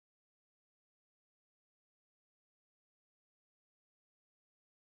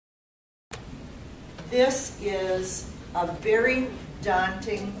This is a very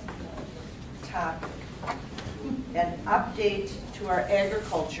daunting topic, an update to our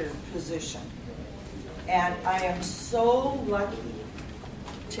agriculture position. And I am so lucky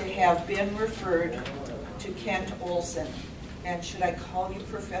to have been referred to Kent Olson. And should I call you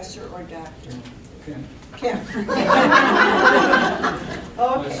professor or doctor? Ken. Kent. Okay.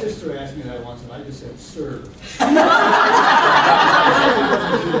 My sister asked me that once, and I just said, sir.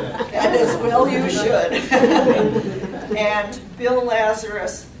 And as well you should. And Bill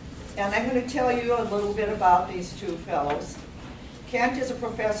Lazarus, and I'm going to tell you a little bit about these two fellows. Kent is a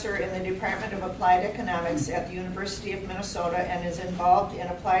professor in the Department of Applied Economics at the University of Minnesota and is involved in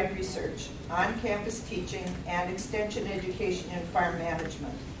applied research, on-campus teaching, and extension education in farm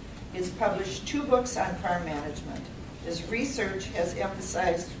management. He has published 2 books on farm management. His research has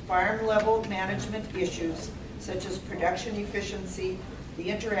emphasized farm-level management issues such as production efficiency, the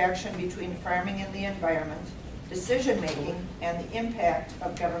interaction between farming and the environment, decision-making, and the impact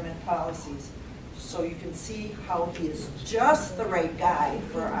of government policies. So you can see how he is just the right guy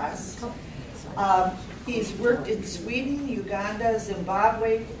for us. He's worked in Sweden, Uganda,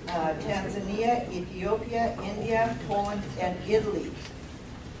 Zimbabwe, Tanzania, Ethiopia, India, Poland, and Italy.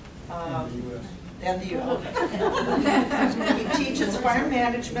 And the U.S. He teaches farm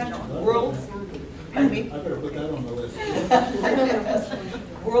management, world food. I better put that on the list.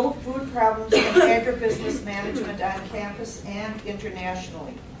 World food problems and agribusiness management on campus and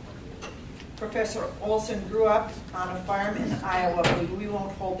internationally. Professor Olson grew up on a farm in Iowa, but we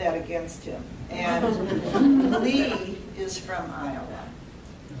won't hold that against him. And Lee is from Iowa.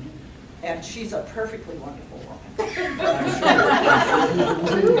 And she's a perfectly wonderful woman.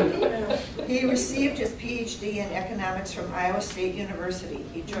 He received his PhD in economics from Iowa State University.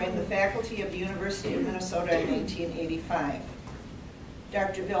 He joined the faculty of the University of Minnesota in 1985.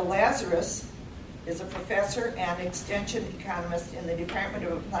 Dr. Bill Lazarus is a professor and extension economist in the Department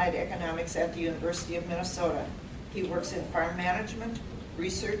of Applied Economics at the University of Minnesota. He works in farm management,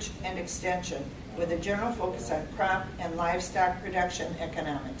 research, and extension with a general focus on crop and livestock production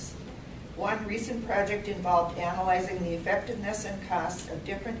economics. One recent project involved analyzing the effectiveness and costs of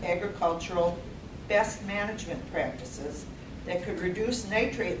different agricultural best management practices that could reduce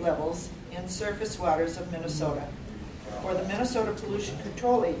nitrate levels in surface waters of Minnesota for the Minnesota Pollution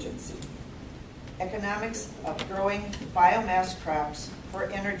Control Agency. Economics of growing biomass crops for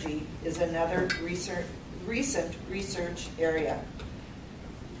energy is another recent research area.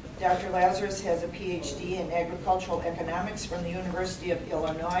 Dr. Lazarus has a PhD in agricultural economics from the University of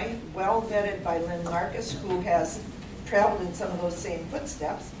Illinois, well vetted by Lynn Marcus, who has traveled in some of those same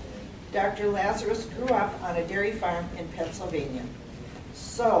footsteps. Dr. Lazarus grew up on a dairy farm in Pennsylvania.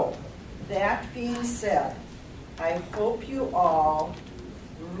 So, that being said, I hope you all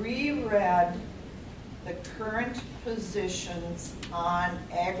reread the current positions on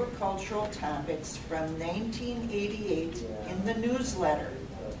agricultural topics from 1988 in the newsletter.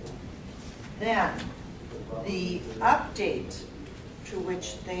 Then, the update to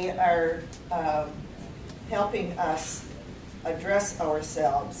which they are helping us address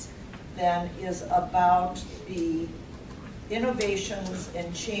ourselves then is about the innovations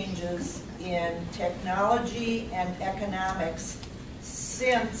and changes in technology and economics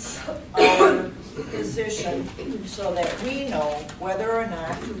since our position, so that we know whether or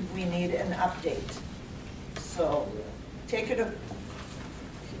not we need an update. So, take it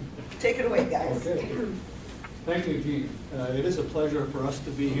away, guys. Okay. Thank you, Jean. It is a pleasure for us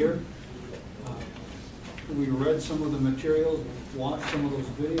to be here. We read some of the materials, watched some of those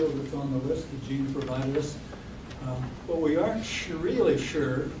videos that's on the list that Jean provided us. But we aren't really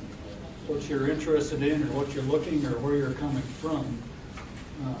sure what you're interested in or what you're looking or where you're coming from.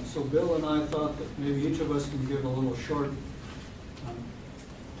 So Bill and I thought that maybe each of us can give a little short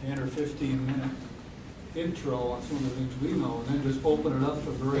 10 or 15 minute intro on some of the things we know, and then just open it up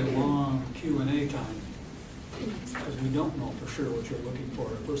for very long Q&A time, because we don't know for sure what you're looking for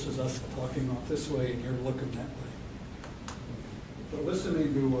versus us talking off this way and you're looking that way. But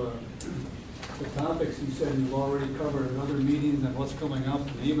listening to the topics you said you've already covered in other meetings and what's coming up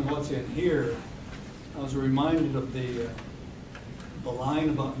and even what's in here, I was reminded of the line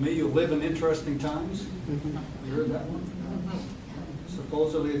about may you live in interesting times. You heard that one?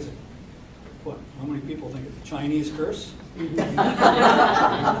 Supposedly it's what? How many people think it's a Chinese curse?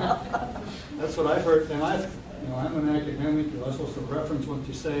 That's what I've heard. And I'm an academic. You're supposed to reference what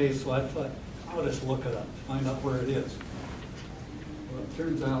you say, so I thought, I'll just look it up, find out where it is. Well, it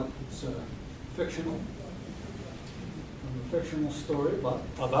turns out it's fictional. A fictional story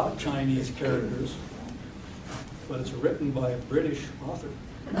about Chinese characters, but it's written by a British author.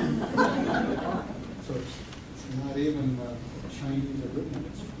 So So it's not even Chinese or written.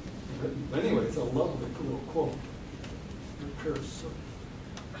 It's written. But anyway, it's a lovely, cool quote. So,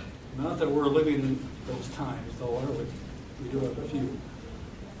 not that we're living in those times, though, are we? We do have a few.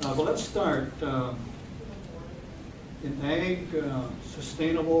 But let's start. In ag,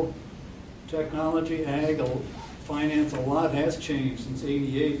 sustainable technology, ag, finance, a lot has changed since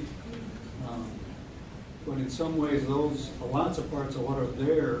 '88. But in some ways, lots of parts of what are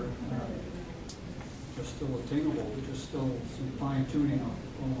there are still attainable. There's just still some fine tuning on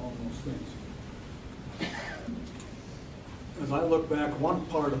all those things. As I look back, one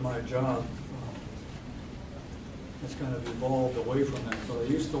part of my job has kind of evolved away from that. But I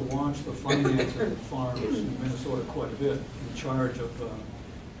used to watch the finance of the farmers in Minnesota quite a bit, in charge of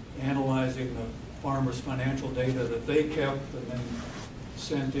analyzing the farmers' financial data that they kept and then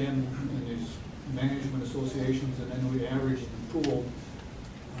sent in these management associations, and then we averaged and pooled.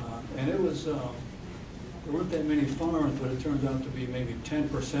 And it was, there weren't that many farms, but it turns out to be maybe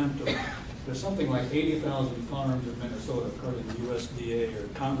 10% of, there's something like 80,000 farms in Minnesota according to USDA or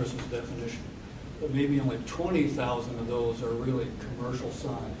Congress's definition. But maybe only 20,000 of those are really commercial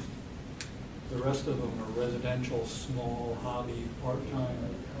sized. The rest of them are residential, small, hobby,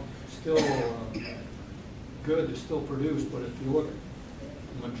 part-time. Still good, it's still produced, but if you look at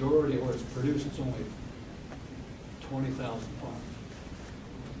the majority of where it's produced, it's only 20,000 farms.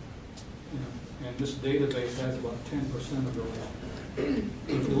 And this database has about 10% of those.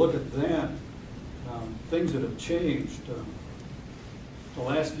 If you look at that, things that have changed, the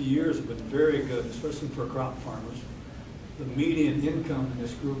last few years have been very good, especially for crop farmers. The median income in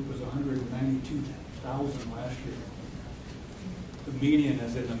this group was $192,000 last year. The median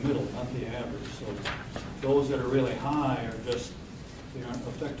is in the middle, not the average. So those that are really high are just, they aren't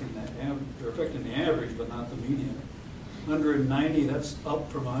affecting that average. They're affecting the average, but not the median. 190, that's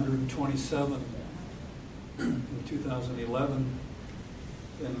up from 127 in 2011,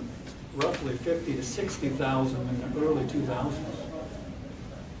 and roughly 50 to 60,000 in the early 2000s.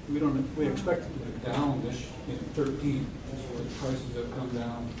 We expect it to be down this in 13, so the prices have come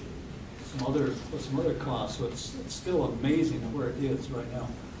down. Some other costs, so it's still amazing where it is right now.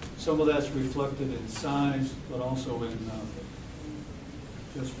 Some of that's reflected in size, but also in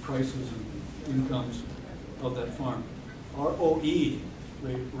just prices and incomes of that farm. ROE,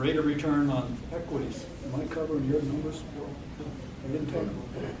 rate of return on equities. Am I covering your numbers? I didn't talk about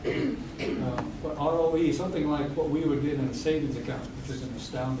that. But ROE, something like what we would get in a savings account, which is an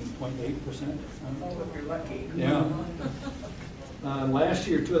astounding 0.8%. Oh, if you're lucky. Yeah. Last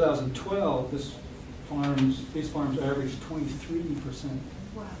year, 2012, these farms averaged 23%.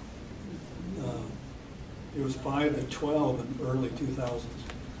 Wow. It was 5 to 12 in the early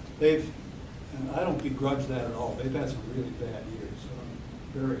 2000s. And I don't begrudge that at all. They've had some really bad years. So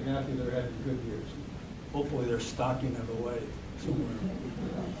I'm very happy they're having good years. Hopefully they're stocking it away somewhere.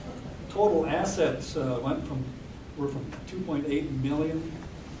 Total assets were from 2.8 million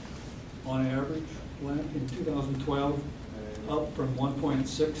on average in 2012, up from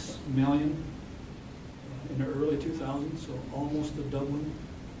 1.6 million in the early 2000s, so almost a doubling.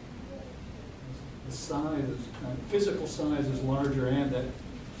 The size is, physical size is larger and that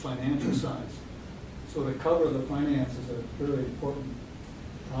financial size. So to cover the finances is a very important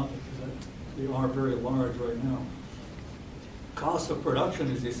topic because they are very large right now. Cost of production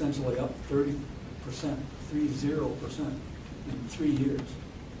is essentially up 30%, 30% in 3 years.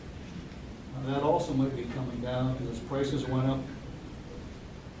 That also might be coming down because prices went up,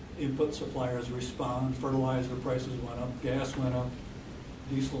 input suppliers respond, fertilizer prices went up, gas went up,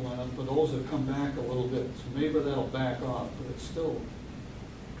 diesel went up, but those have come back a little bit. So maybe that'll back off, but it's still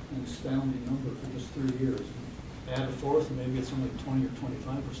an astounding number for just 3 years. Add a fourth, and maybe it's only 20 or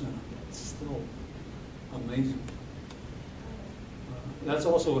 25%. It's still amazing. That's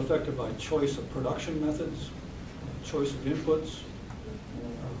also affected by choice of production methods, choice of inputs.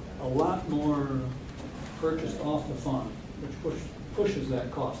 A lot more purchased off the farm, which pushes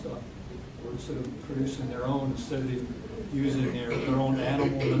that cost up. Instead of producing their own, instead of using their own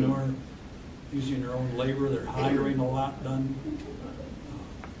animal manure, using their own labor, they're hiring a lot done.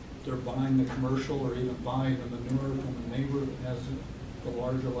 They're buying the commercial or even buying the manure from a neighbor that has the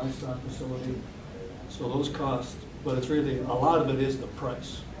larger livestock facility. So those costs, but it's really, a lot of it is the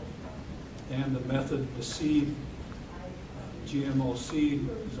price and the method, the seed. GMO seed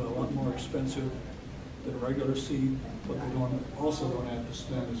is a lot more expensive than regular seed, but we also don't have to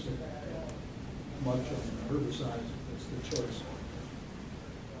spend as much on herbicides. It's the choice.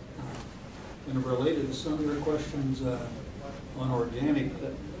 And related to some of your questions on organic,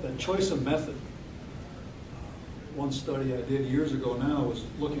 that choice of method, one study I did years ago now was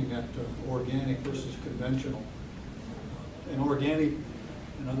looking at organic versus conventional. And organic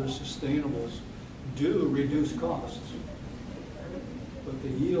and other sustainables do reduce costs, but the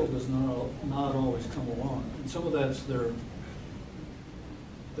yield does not always come along. And some of that's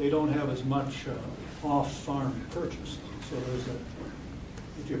they don't have as much off-farm purchase. So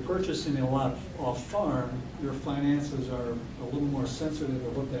if you're purchasing a lot off-farm, your finances are a little more sensitive to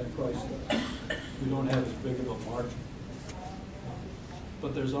what that price is. You don't have as big of a margin.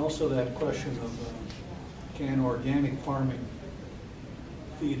 But there's also that question of can organic farming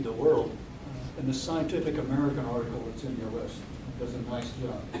feed the world? And the Scientific American article that's in your list does a nice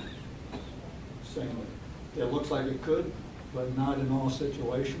job saying that it looks like it could, but not in all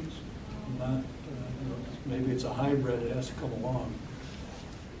situations. Not, maybe it's a hybrid, it has to come along.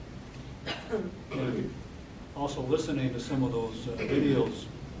 And also listening to some of those videos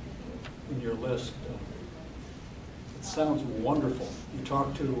in your list, it sounds wonderful. You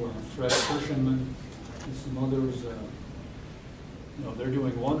talk to Fred Kirschenman and some others, they're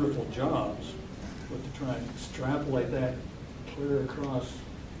doing wonderful jobs, but to try and extrapolate that clear across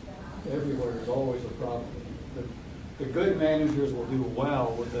everywhere is always a problem. The good managers will do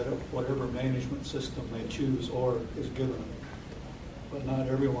well with whatever management system they choose or is given them, but not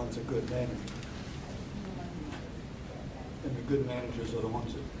everyone's a good manager. And the good managers are the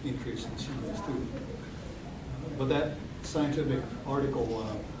ones that increase in service too. But that scientific article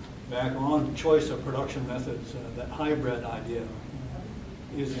back on choice of production methods, that hybrid idea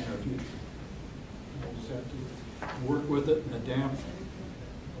is in our future. We'll just have to work with it and adapt.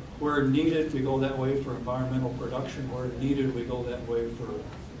 Where needed, we go that way for environmental production. Where needed, we go that way for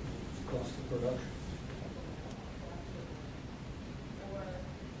cost of production.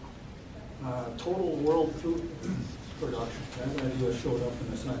 Total world food production. That idea showed up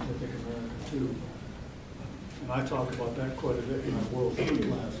in the Scientific American too. And I talk about that quite a bit in my world food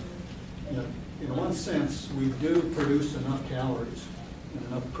class. In one sense, we do produce enough calories and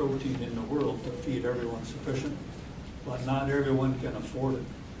enough protein in the world to feed everyone sufficient, but not everyone can afford it.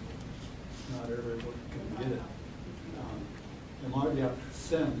 Not everyone can get it. Amartya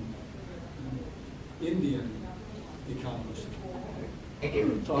Sen, Indian economist,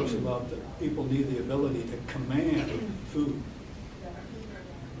 talks about that people need the ability to command food,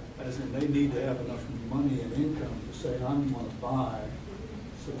 as in they need to have enough money and income to say, I'm going to buy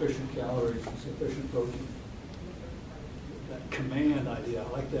sufficient calories and sufficient protein. That command idea, I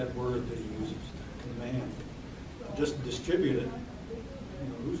like that word that he uses, command. Just distribute it.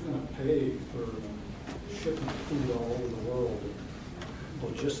 Who's going to pay for shipping food all over the world?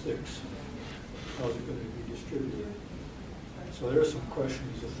 Logistics, how's it going to be distributed? So there are some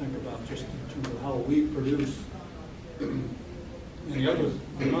questions to think about just in terms of how we produce. And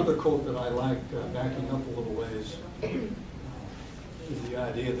another quote that I like, backing up a little ways, is the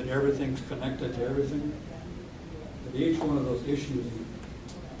idea that everything's connected to everything. That each one of those issues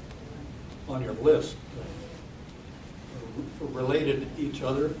on your list are related to each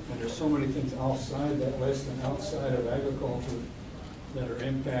other, and there's so many things outside that list and outside of agriculture that are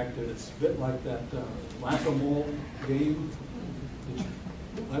impacted. It's a bit like that whack-a-mole game.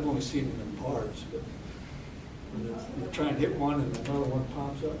 I've only seen it in bars, but you're trying to hit one and another one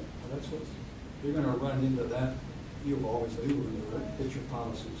pops up. That's what you're going to run into. That you always do when you hit your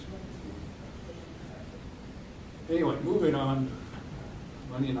policies. Anyway, moving on,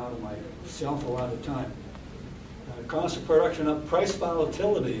 running out of myself a lot of time. Cost of production up, price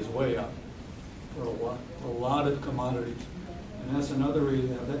volatility is way up for a lot of commodities. And that's another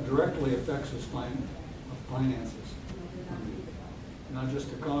reason that directly affects us finances. Not just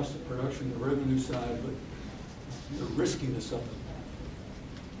the cost of production, the revenue side, but the riskiness of it.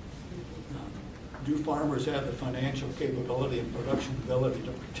 Do farmers have the financial capability and production ability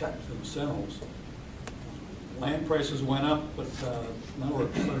to protect themselves? Land prices went up, but now we're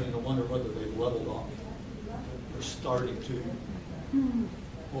starting to wonder whether they've leveled off. They're starting to.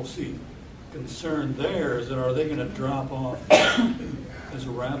 We'll see. Concern there is that are they going to drop off as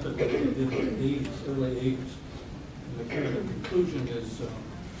rapidly as they did in the 80s, early 80s? And the conclusion is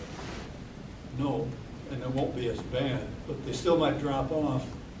no, and it won't be as bad, but they still might drop off,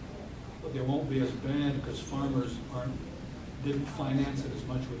 but they won't be as bad because farmers didn't finance it as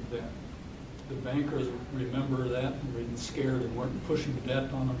much with debt. The bankers remember that and were scared and weren't pushing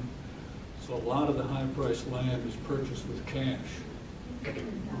debt on them. So a lot of the high-priced land is purchased with cash.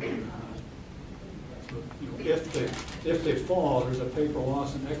 So, if they fall, there's a paper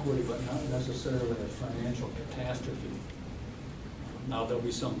loss in equity, but not necessarily a financial catastrophe. Now there'll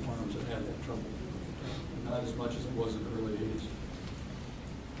be some farms that have that trouble, not as much as it was in the early 80s.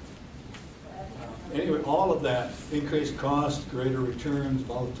 Anyway, all of that, increased cost, greater returns,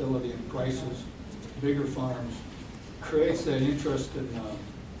 volatility in prices, bigger farms, creates that interest in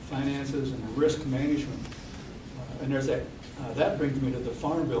finances and risk management. And there's that brings me to the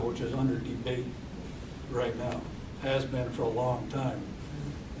Farm Bill, which is under debate right now, has been for a long time.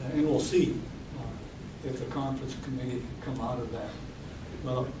 And we'll see if the conference committee can come out of that.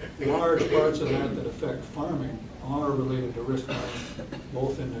 Well, large parts of that that affect farming are related to risk management,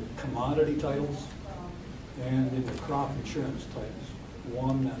 both in the commodity titles and in the crop insurance titles.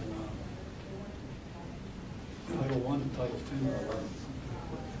 One and Title 1 and Title 10 are 11.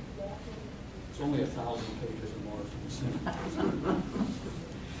 It's only 1,000 pages or more from the Senate.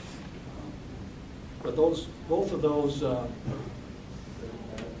 But both of those,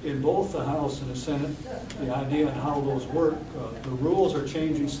 in both the House and the Senate, the idea and how those work, the rules are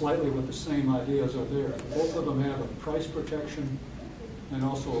changing slightly, but the same ideas are there. Both of them have a price protection and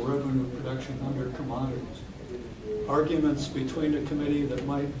also a revenue protection under commodities. Arguments between the committee that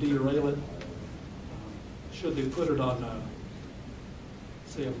might derail it, should they put it on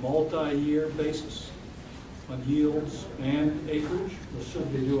say a multi-year basis on yields and acreage, or should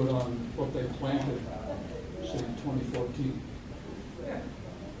they do it on what they planted, say in 2014?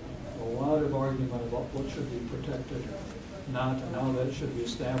 A lot of argument about what should be protected, not, and how that should be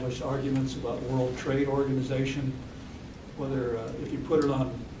established. Arguments about World Trade Organization, whether if you put it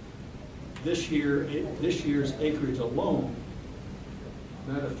on this year's acreage alone,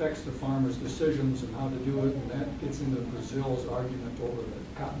 that affects the farmers' decisions and how to do it, and that gets into Brazil's argument over the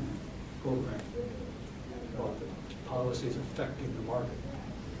cotton program about the policies affecting the market.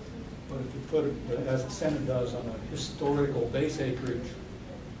 But if you put it, as the Senate does, on a historical base acreage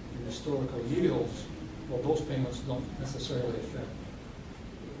and historical yields, well, those payments don't necessarily affect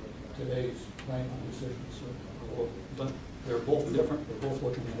today's planting decisions. So, but they're both different. They're both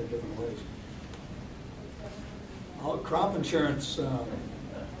looking at it different ways. Crop insurance.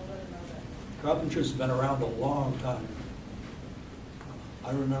 Crop insurance has been around a long time. I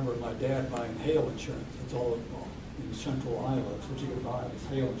remember my dad buying hail insurance. It's all in central Iowa. That's what you could buy, is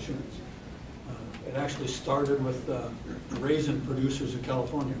hail insurance. It actually started with raisin producers in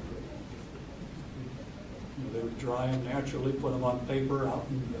California. They would dry them naturally, put them on paper out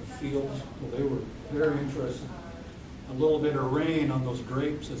in the fields. Well, they were very interested. A little bit of rain on those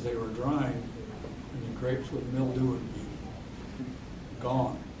grapes as they were drying, and the grapes would mildew and be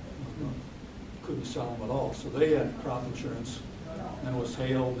gone. Couldn't sell them at all. So they had crop insurance, and it was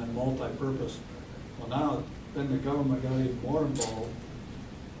hail and then multi-purpose. Well, now, then the government got even more involved,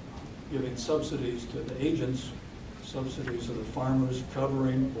 giving subsidies to the agents, subsidies to the farmers,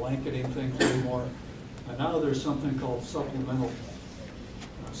 covering, blanketing things a little more. And now there's something called supplemental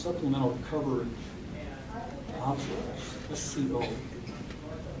coverage options, SCO.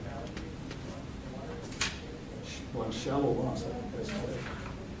 Well, shallow loss,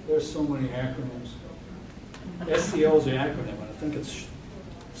 there's so many acronyms. SCO is the acronym, and I think it's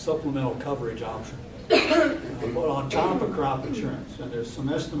supplemental coverage option. But on top of crop insurance, and there's some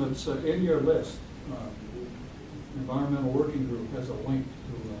estimates in your list. Environmental Working Group has a link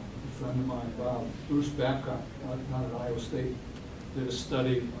to a friend of mine, Bob, Bruce Babcock, not at Iowa State, did a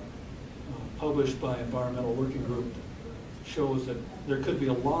study published by Environmental Working Group that shows that there could be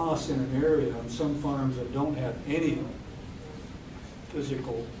a loss in an area on some farms that don't have any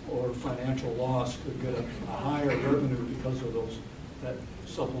physical or financial loss could get a higher revenue because of that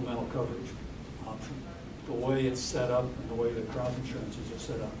supplemental coverage option, the way it's set up and the way the crop insurances are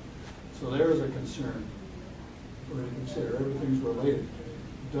set up. So there's a concern for you to consider. Everything's related.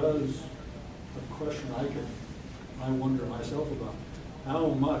 Does a question I wonder myself about, how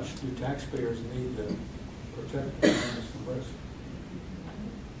much do taxpayers need to protect the farmers from risk?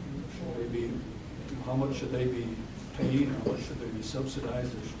 How much should they be paying, or what should they be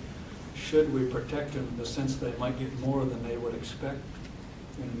subsidized? Or should we protect them in the sense they might get more than they would expect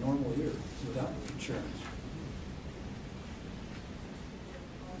in a normal year without insurance?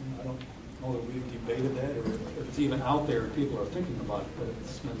 I don't know that we've debated that, or if it's even out there and people are thinking about it, but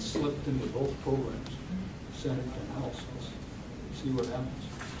it's been slipped into both programs, Senate and House. Let's see what happens.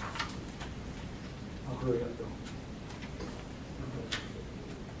 I'll hurry up though.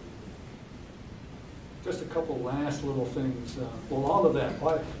 Just a couple last little things. Well, all of that.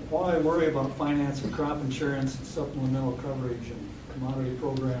 Why worry about finance and crop insurance and supplemental coverage and commodity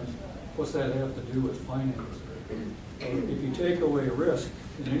programs? What's that have to do with finance? If you take away risk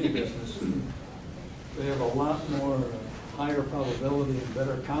in any business, they have a lot more higher probability and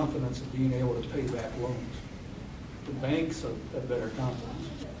better confidence of being able to pay back loans. The banks have better confidence.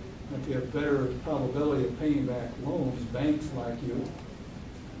 And if you have better probability of paying back loans, banks like you,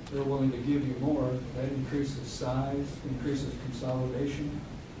 they're willing to give you more. That increases size, increases consolidation,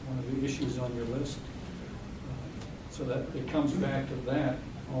 one of the issues on your list. So that it comes back to that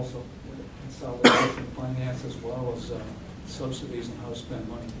also, consolidation finance as well as subsidies and how to spend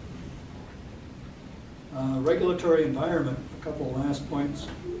money. Regulatory environment, a couple of last points.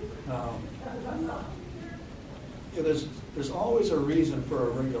 Yeah, there's always a reason for a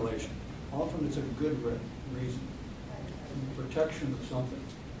regulation. Often it's a good reason. Protection of something.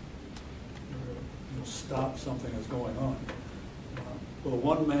 Stop something that's going on. Well,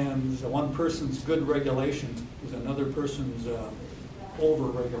 one person's good regulation is another person's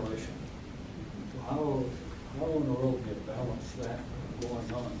over-regulation. How in the world do you balance that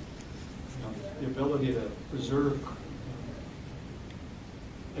going on? The ability to preserve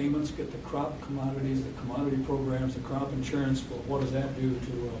payments, get the crop commodities, the commodity programs, the crop insurance, but what does that do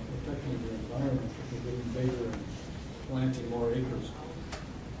to protecting the environment if you're getting bigger and planting more acres?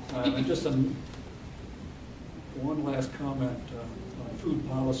 And just one last comment on food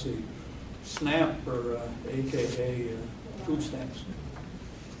policy. SNAP, or AKA food stamps.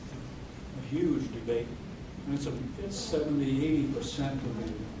 A huge debate. And it's 70–80% of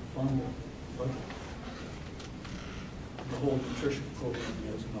the funding budget. The whole nutrition program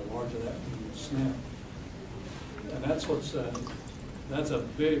is, and a large of that being SNAP. And that's a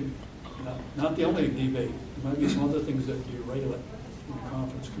big, not the only debate. There might be some other things that derail it in the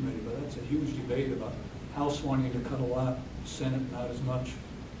conference committee, but that's a huge debate about House wanting to cut a lot, Senate not as much.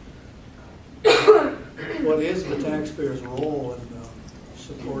 What is the taxpayer's role in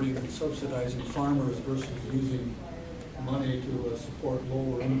supporting and subsidizing farmers versus using money to support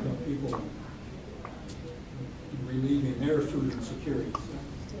lower income people and relieving their food insecurity?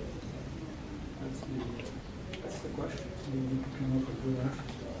 That's the question. We need to come up with good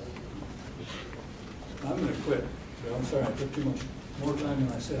answers. I'm going to quit. I'm sorry, I took too much more time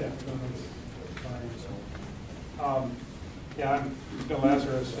than I said. Yeah, I'm Bill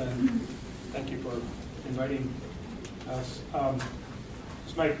Lazarus, and thank you for inviting us.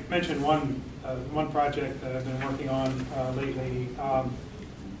 Just might mention one project that I've been working on lately,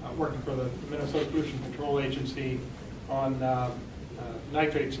 working for the Minnesota Pollution Control Agency on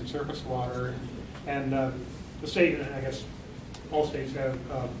nitrates in surface water. And the state, and I guess all states have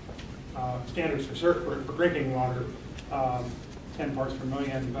standards for drinking water, 10 parts per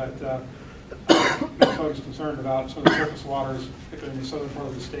million, but Minnesota is concerned about some of the surface waters, particularly in the southern part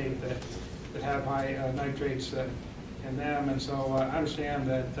of the state, that have high nitrates in them. And so I understand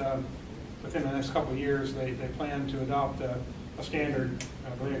that within the next couple of years, they plan to adopt a standard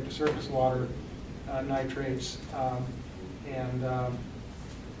related to surface water nitrates.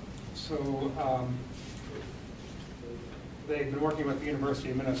 So they've been working with the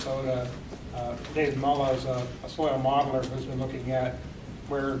University of Minnesota. David Mulla is a soil modeler who's been looking at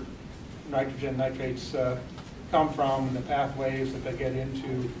where nitrogen nitrates come from and the pathways that they get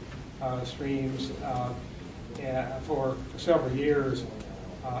into streams for several years.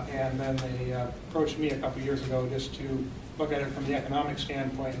 And then they approached me a couple of years ago just to look at it from the economic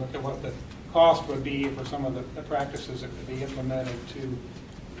standpoint, look at what the cost would be for some of the practices that could be implemented to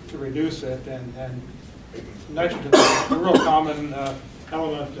reduce it. And nitrogen is a real common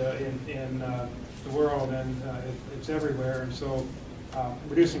element in the world, and it's everywhere. And so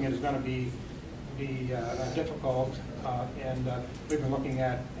reducing it is going to be difficult. And we've been looking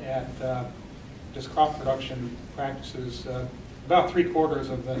at just crop production practices. About 3/4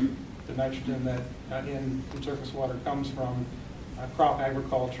 of the nitrogen that in surface water comes from crop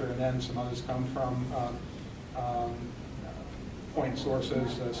agriculture, and then some others come from point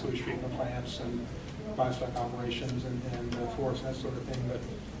sources, sewage treatment plants and livestock operations and forests, that sort of thing. But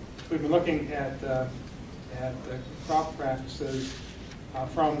we've been looking at crop practices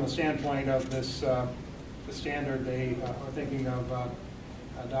from the standpoint of this the standard they are thinking of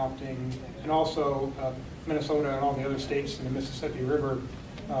adopting, and also Minnesota and all the other states in the Mississippi River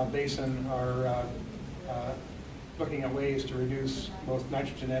basin are looking at ways to reduce both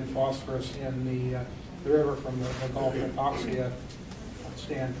nitrogen and phosphorus in the river from the Gulf hypoxia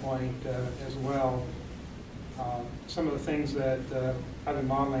standpoint as well. Some of the things that I've been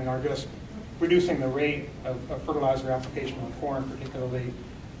modeling are just reducing the rate of fertilizer application on corn, particularly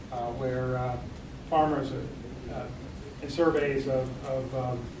where farmers, in surveys of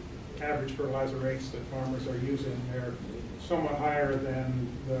average fertilizer rates that farmers are using, they're somewhat higher than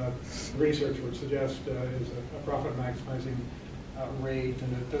the research would suggest is a profit maximizing rate.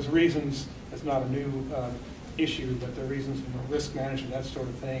 And there's reasons, it's not a new issue, but there are reasons from risk management, that sort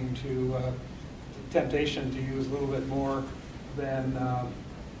of thing, to temptation to use a little bit more than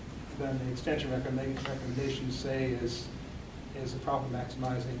the extension recommendations say is is the profit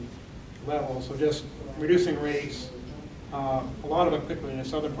maximizing level. So just reducing rates, a lot of it, particularly in the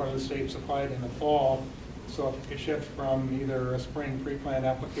southern part of the state, is applied in the fall. So if you could shift from either a spring pre-plant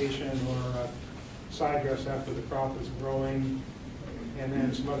application or a side dress after the crop is growing, and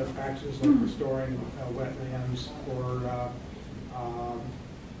then some other practices like restoring wetlands or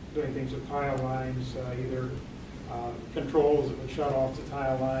doing things with tile lines, either controls that would shut off the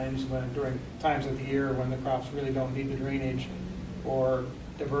tile lines during times of the year when the crops really don't need the drainage, or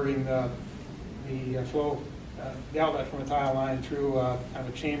diverting the flow, the outlet from a tile line through kind of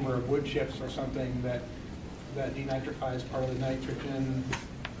a chamber of wood chips or something that denitrifies part of the nitrogen.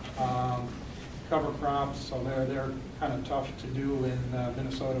 Cover crops, so they're kind of tough to do in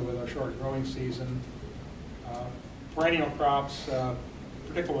Minnesota with our short growing season. Perennial crops,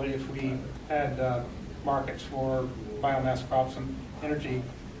 particularly if we had markets for biomass crops and energy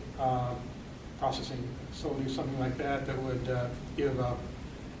processing facilities, something like that, that would give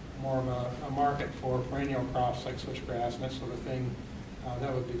more of a market for perennial crops like switchgrass and that sort of thing.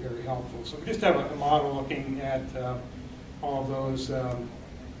 That would be very helpful. So we just have a model looking at all of those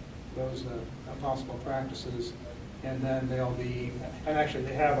possible practices, and then they'll be, and actually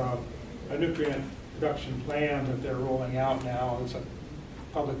they have a nutrient production plan that they're rolling out now. It's a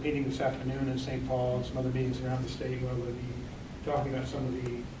public meeting this afternoon in St. Paul and some other meetings around the state where we'll be talking about some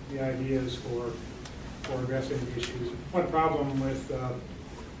of the ideas for addressing the issues. One problem with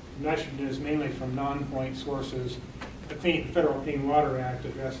nitrogen is mainly from non-point sources. The Federal Clean Water Act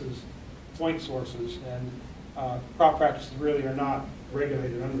addresses point sources, and crop practices really are not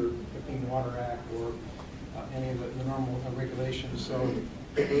regulated under the Clean Water Act or any of the normal regulations. So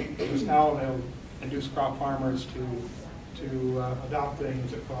just how they'll induce crop farmers to adopt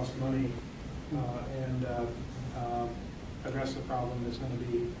things that cost money and address the problem is going to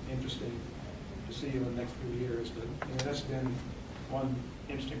be interesting to see in the next few years. But that's been one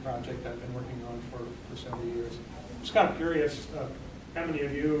interesting project I've been working on for several years. I'm just kind of curious, how many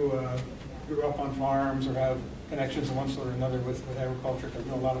of you grew up on farms or have connections in one sort or another with agriculture? Because I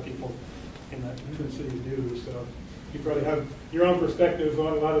know a lot of people in the Twin Cities do. So you probably have your own perspectives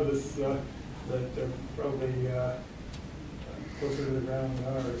on a lot of this that are probably closer to the ground than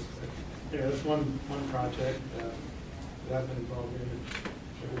ours. But, yeah, that's one project that I've been involved in.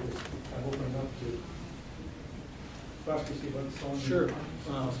 I'm opening up to class to see what's on. Sure.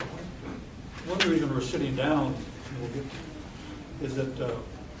 One reason we're sitting down is that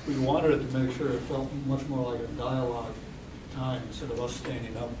we wanted it to make sure it felt much more like a dialogue time instead of us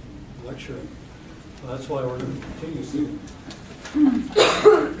standing up lecturing. So that's why we're going to continue seeing.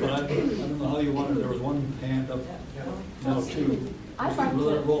 But I don't know how you wanted. There was one hand up. Now two. I'd like to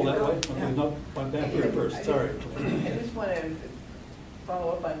roll that way. Okay, no, I'm back here first. Sorry. I just want to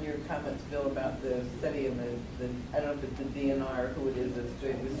follow up on your comments, Bill, about the study of the I don't know if it's the DNR, who it is that's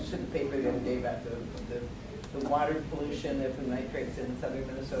doing this. This should the paper the other day about the water pollution of the nitrates in southern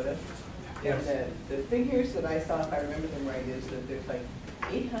Minnesota. Yes. And the figures that I saw, if I remember them right, is that there's like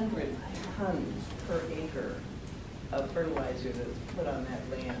 800 tons per acre of fertilizer that's put on that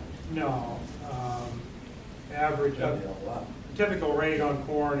land. No, average. Typical rate on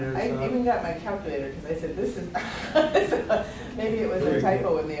corn is. I even got my calculator because I said this is maybe it was a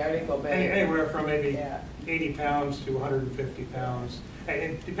typo in the article, but anywhere from maybe 80 pounds to 150 pounds.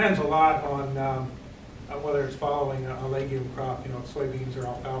 It depends a lot on whether it's following a legume crop, soybeans or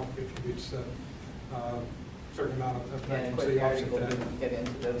alfalfa contributes a certain amount of and of course the article didn't get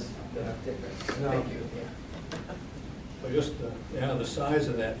into those differences. No. Thank you. But just the size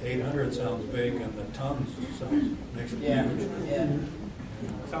of that 800 sounds big, and the tons makes it huge. Yeah.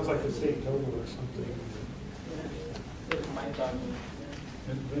 Sounds like the state total or something. It's mind-boggling.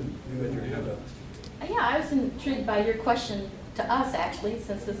 You had your hand up. Yeah, I was intrigued by your question to us, actually,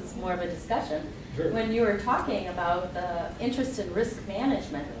 since this is more of a discussion. Sure. When you were talking about the interest in risk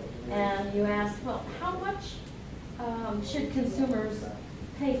management, and you asked, well, how much should consumers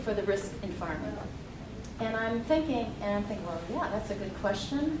pay for the risk in farming? And I'm thinking, well, yeah, that's a good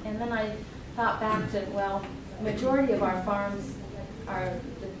question. And then I thought back to, well, the majority of our farms are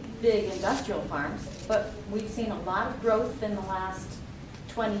the big industrial farms, but we've seen a lot of growth in the last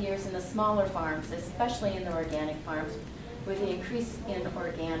 20 years in the smaller farms, especially in the organic farms, with the increase in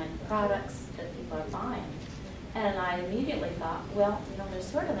organic products that people are buying. And I immediately thought, well, there's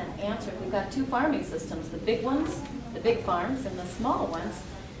sort of an answer. We've got two farming systems, the big ones, the big farms, and the small ones.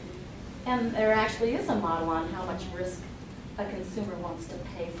 And there actually is a model on how much risk a consumer wants to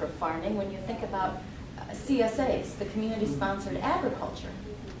pay for farming when you think about CSAs, the community-sponsored agriculture,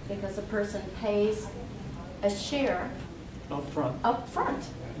 because a person pays a share Up front. up front.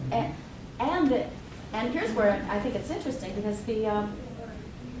 And And here's where I think it's interesting, because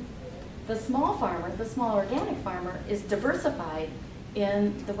the small farmer, the small organic farmer, is diversified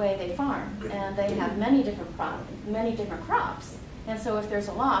in the way they farm, and they have many different crops. And so if there's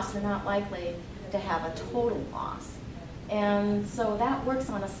a loss, they're not likely to have a total loss. And so that works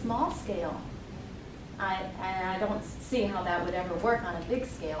on a small scale. I don't see how that would ever work on a big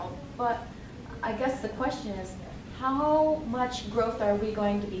scale, but I guess the question is, how much growth are we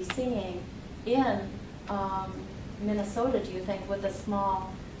going to be seeing in Minnesota, do you think, with the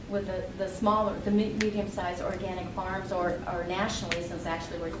smaller, the medium-sized organic farms, or nationally, since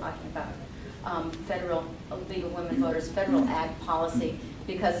actually we're talking about federal League of Women Voters, federal ag policy,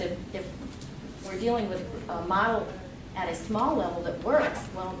 because if we're dealing with a model at a small level that works,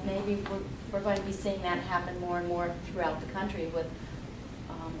 well, maybe we're going to be seeing that happen more and more throughout the country, with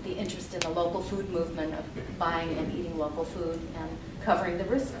the interest in the local food movement of buying and eating local food and covering the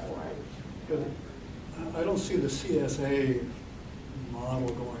risk for it. Good. I don't see the CSA model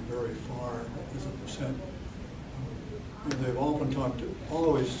going very far as a percent. They've often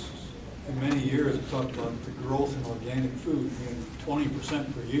always, in many years, have talked about the growth in organic food being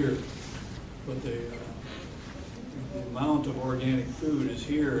 20% per year, but the amount of organic food is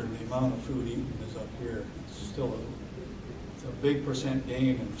here and the amount of food eaten is up here. It's still it's a big percent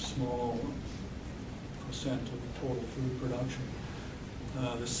gain and a small percent of the total food production.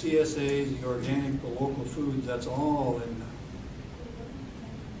 The CSA, the organic, the local foods, that's all in,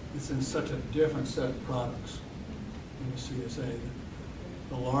 it's in such a different set of products in the CSA.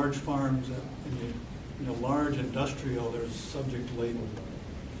 The large farms, in the large industrial, there's subject label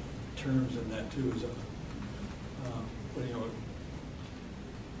terms in that too. So, but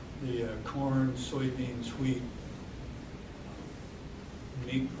the corn, soybeans, wheat,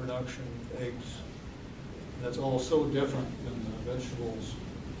 meat production, eggs, that's all so different than the vegetables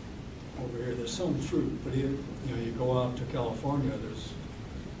over here. There's some fruit, but you you go out to California, there's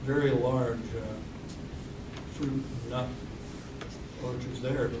very large fruit and nut orchards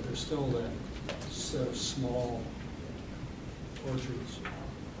there, but there's still that set of small orchards.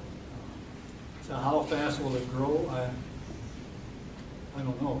 So how fast will it grow? I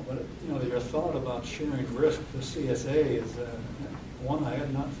don't know, but your thought about sharing risk with CSA is one I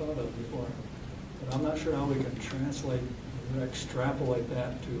had not thought of before. But I'm not sure how we can translate or extrapolate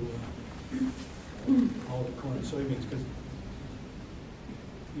that to all the corn and soybeans, because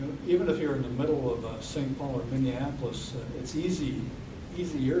even if you're in the middle of St. Paul or Minneapolis, it's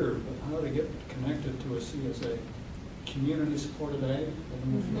easier, but how to get connected to a CSA. Community supported ag, I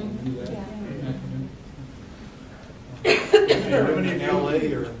don't know if you want to do that. If you're in LA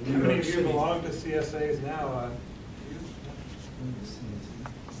or New How many York of you City. belong to CSAs now?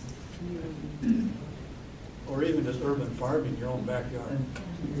 Or even just urban farming, your own backyard.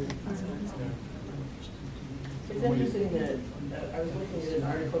 It's interesting that I was looking at an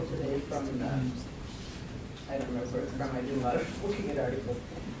article today from, I don't remember where it's from, I do a lot of looking at articles,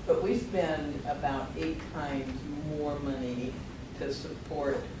 but we spend about 8 times more money to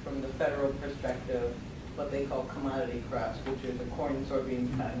support, from the federal perspective, what they call commodity crops, which are the corn,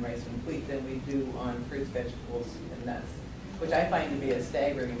 soybeans, cotton, rice, and wheat, than we do on fruits, vegetables, and nuts, which I find to be a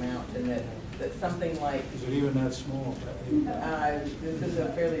staggering amount, and that something like... Is it even that small? This is a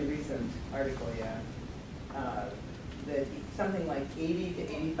fairly recent article, yeah. That something like 80 to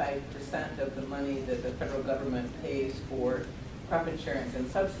 85% of the money that the federal government pays for crop insurance and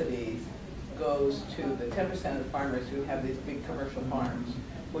subsidies goes to the 10% of the farmers who have these big commercial farms,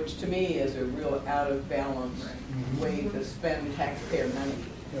 which to me is a real out of balance way to spend taxpayer money.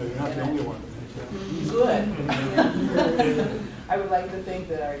 Yeah, you're not the only one. Good. I would like to think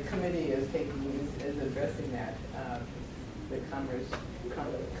that our committee is addressing that, the conference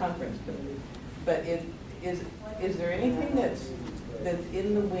committee. But is there anything that's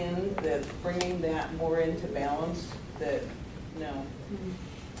in the wind that's bringing that more into balance? That no.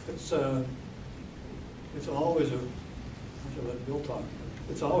 It's always I should let Bill talk.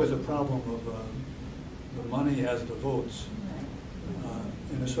 It's always a problem of the money has the votes,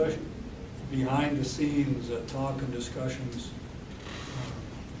 and especially behind the scenes talk and discussions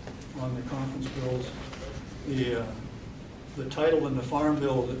on the conference bills. The title in the farm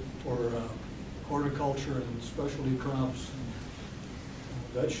bill for horticulture and specialty crops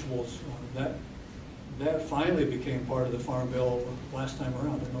and vegetables, that finally became part of the farm bill last time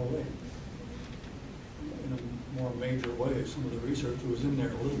around in 08. In a more major way. Some of the research was in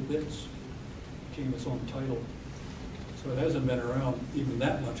there, little bits, became its own title. So it hasn't been around, even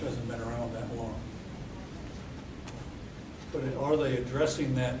that much hasn't been around that long. But are they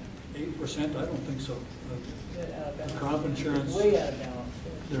addressing that 8%? I don't think so. Out of balance. Crop insurance, Way out of balance.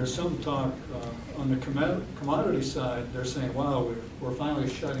 there's some talk on the commodity side, they're saying, wow, we're finally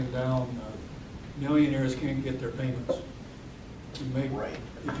shutting down, millionaires can't get their payments. You make,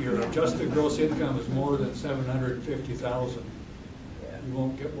 if your adjusted gross income is more than 750,000, you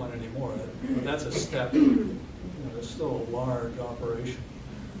won't get one anymore. But that's a step. You know, it's still a large operation.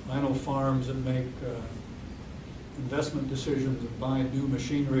 I know farms that make investment decisions and buy new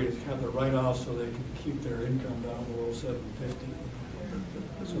machinery to have the write-off so they can keep their income down below 750,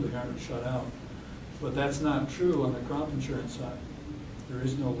 so they aren't shut out. But that's not true on the crop insurance side. There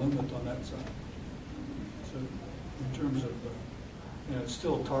is no limit on that side. So in terms of, and it's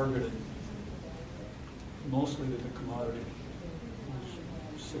still targeted mostly to the commodity,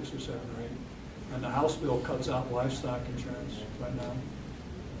 6 or 7 or 8. And the House bill cuts out livestock insurance right now.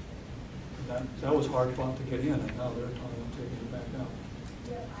 That was hard fought to get in, and now they're talking about taking it back out.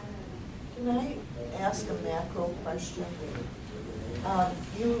 Can I ask a macro question?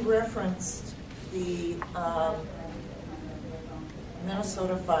 You referenced the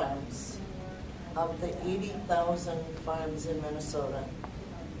Minnesota farms. Of the 80,000 farms in Minnesota,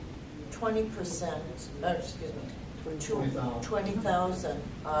 20%, excuse me, 20,000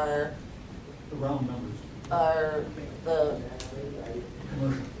 are The round numbers. Are the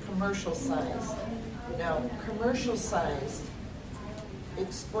Commercial. commercial sized. Now, commercial sized,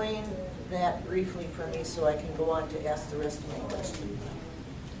 explain that briefly for me so I can go on to ask the rest of my question.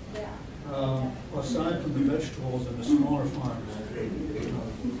 Aside from the vegetables and the smaller farms,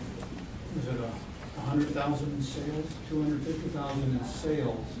 is it 100,000 in sales, 250,000 in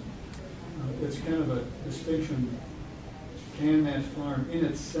sales? It's kind of a distinction. Can that farm in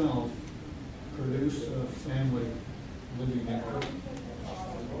itself produce a family living income?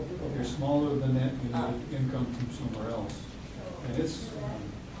 If you're smaller than that, you need income from somewhere else. And it's,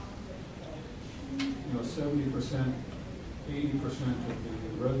 70%, 80% of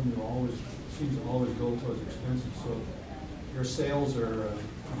the revenue always seems to always go towards expenses. So if your sales are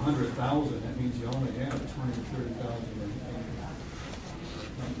 100,000, that means you only have 20 to 30,000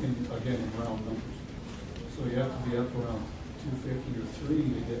 again in round numbers. So you have to be up around 250 or 3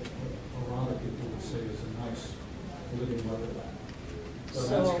 to get a lot of people would say is a nice living level. So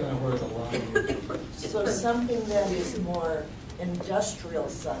that's kind of where the line is. So something that is more industrial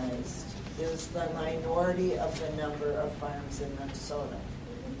sized is the minority of the number of farms in Minnesota.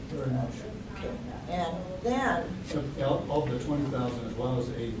 Very much. Okay. And then, Of the 20,000 as well as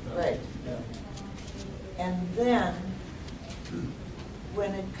the 80,000. right. Yeah. And then,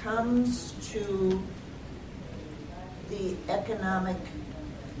 when it comes to the economic,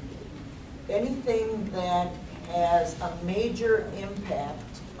 anything that has a major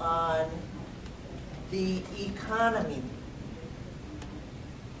impact on the economy,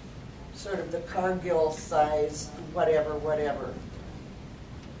 sort of the Cargill size, whatever,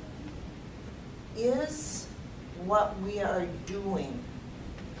 is what we are doing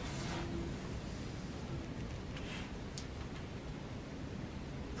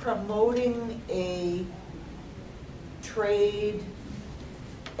promoting a trade,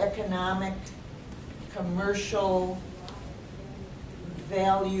 economic, commercial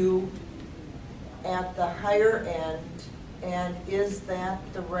value at the higher end, and is that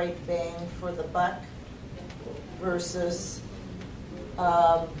the right bang for the buck versus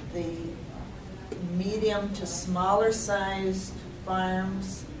the medium to smaller sized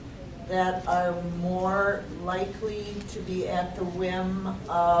farms that are more likely to be at the whim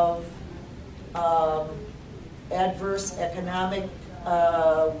of adverse economic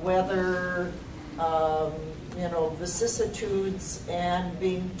weather, vicissitudes, and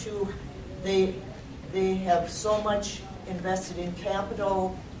being too, they have so much invested in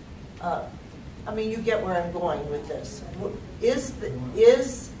capital. I mean, you get where I'm going with this.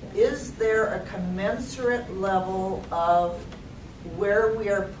 Is there a commensurate level of where we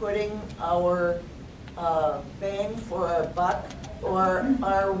are putting our bang for our buck, or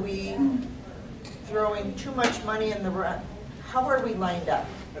are we throwing too much money in the run? How are we lined up?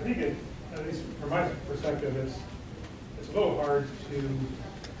 I think at least from my perspective, it's a little hard to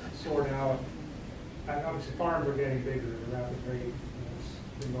sort out. Obviously, farms are getting bigger at a rapid rate.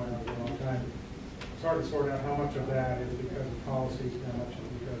 It's been going on for a long time. It's hard to sort out how much of that is because of policies, how much is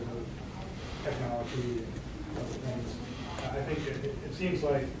because of technology and other things. I think it seems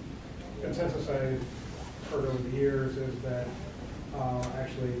like consensus I've heard over the years is that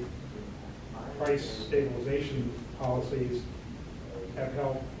actually price stabilization policies have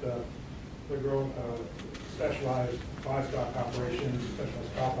helped the growth of specialized livestock operations,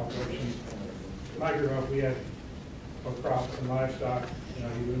 specialized crop operations. When I grew up, we had crops and livestock. You know,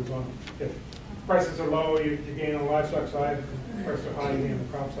 you lose on, if prices are low, you gain on the livestock side, if prices are high, you gain on the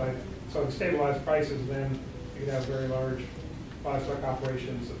crop side. So to stabilize prices, then you could have very large livestock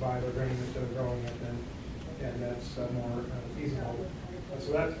operations that buy their grain instead of growing it, and that's more feasible.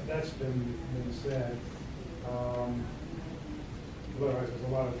 So that's been said. Otherwise, there's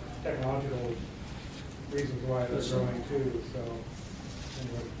a lot of technological reasons why they're growing too. So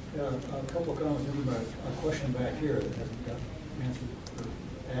anyway. Yeah, a couple of comments, but a question back here that hasn't got answered or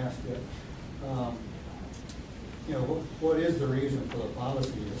asked yet. You know, what is the reason for the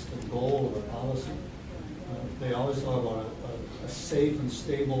policy? It's the goal of the policy. They always talk about a safe and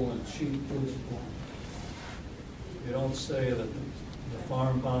stable and cheap food supply. They don't say that the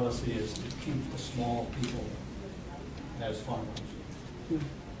farm policy is to keep the small people as farmers.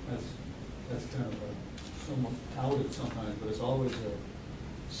 That's kind of somewhat touted sometimes, but it's always a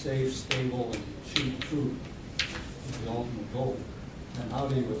safe, stable, and cheap food is the ultimate goal. And how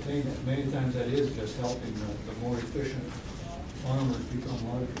do you attain it? Many times that is just helping the more efficient farmers become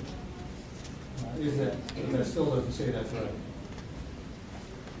larger. That still doesn't say that's right.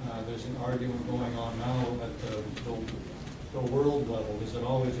 There's an argument going on now at the world level. Is it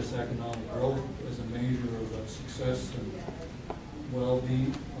always just economic growth as a measure of success and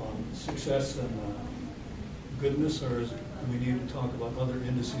well-being, success and goodness, or is we need to talk about other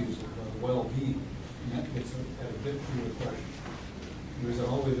indices of well-being? And that gets at a bit through the question. Is it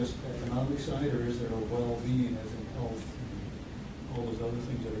always just economic side, or is there a well-being as in health and all those other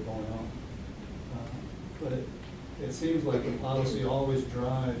things that are going on? But it seems like the policy always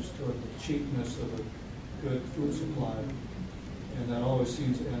drives toward the cheapness of a good food supply, and that always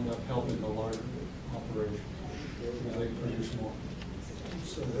seems to end up helping the larger operation because they produce more.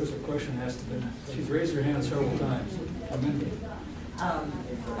 So there's a question has to be. She's raised her hand several times. Come in.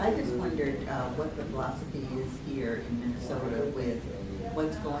 I just wondered what the philosophy is here in Minnesota with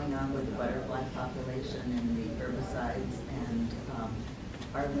what's going on with the butterfly population and the herbicides, and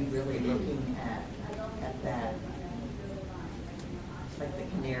are we really looking at that? It's like the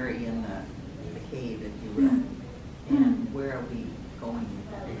canary in the cave, if you will. And where are we going with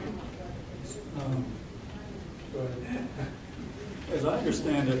that? Go ahead. As I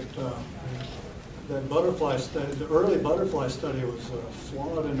understand it, that butterfly study, the early butterfly study was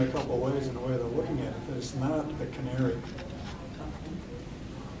flawed in a couple of ways in the way they're looking at it. That it's not the canary.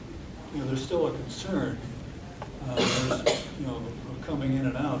 You know, there's still a concern. There's, you know, coming in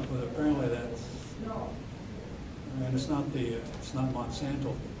and out, but apparently that's, and it's not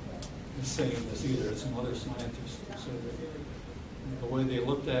Monsanto is saying this either. It's some other scientists. So the way they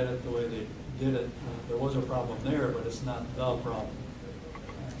looked at it, the way they did it, there was a problem there, but it's not the problem.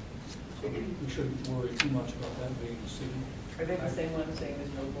 So we shouldn't worry too much about that being a signal. Are they the same one saying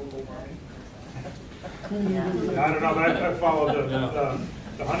there's no global warming? I don't know, but I followed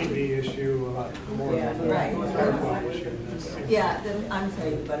the honeybee issue a lot more than the Right. butterfly issue. Yeah, I'm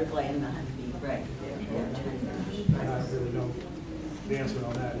sorry, the butterfly and the honeybee, right. I really don't the answer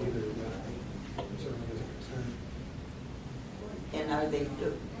on that either, but it certainly is a concern. And are they,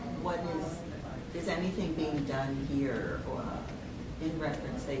 is anything being done here or in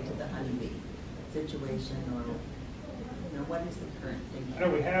reference, say, to the honeybee situation, or, you know, what is the current thing? I know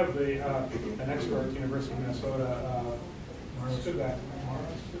we have an expert at the University of Minnesota, who's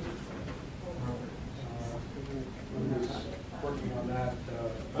working on that.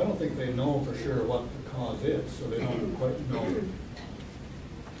 I don't think they know for sure what the cause is, so they don't quite know, you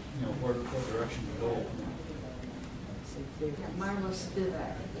know, what direction to go. Marla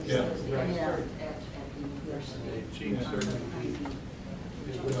Spivak is Yeah. the expert at the university. Gene certainly.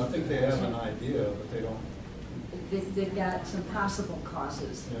 I think they have an idea, but they don't. They've got some possible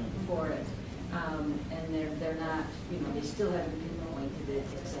causes Yeah. for it, and they're not, you know, they still haven't pinpointed it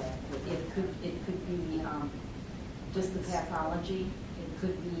exactly. It could be just the pathology. It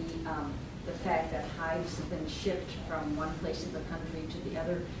could be the fact that hives have been shipped from one place in the country to the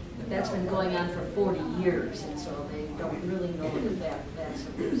other. But that's been going on for 40 years, and so they don't really know that's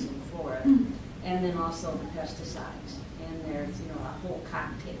a reason for it. And then also the pesticides. And there's, you know, a whole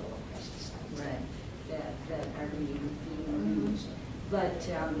cocktail of pesticides that are being used. But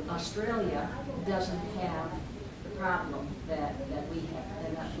Australia doesn't have the problem that we have.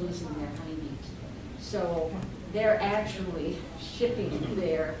 They're not losing their honeybees. So they're actually shipping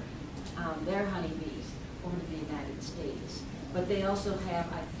their honeybees over to the United States. But they also have,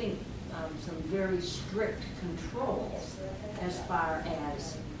 I think, some very strict controls as far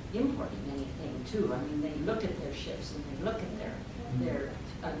as importing anything too. I mean, they look at their ships and they look at their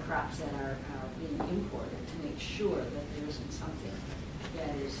crops that are being imported to make sure that there isn't something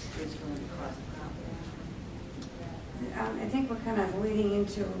that is going to cause a problem. I think we're kind of leading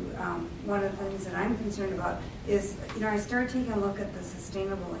into one of the things that I'm concerned about is, I started taking a look at the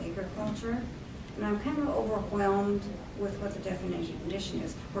sustainable agriculture, and I'm kind of overwhelmed with what the definition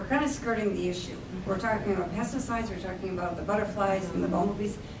is. We're kind of skirting the issue. We're talking about pesticides, we're talking about the butterflies and the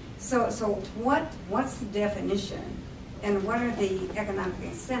bumblebees. So what's the definition, and what are the economic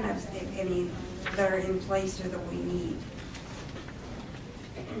incentives, if any, that are in place or that we need?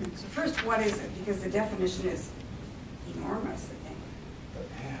 So first, what is it? Because the definition is enormous, I think.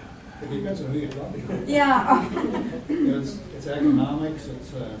 It depends on who you're talking about. Yeah. It's economics,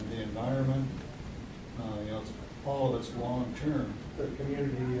 it's the environment, it's all of it's long-term. The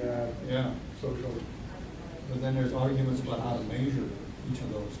community, Yeah. social. But then there's arguments about how to measure each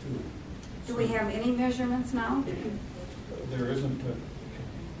of those too. Do we have any measurements now? There isn't,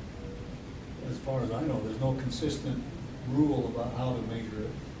 as far as I know, there's no consistent rule about how to measure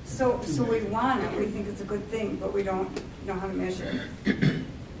it. So we want it, we think it's a good thing, but we don't know how to measure it.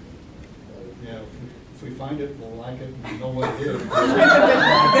 Yeah, if we find it, we'll like it, and know what it is.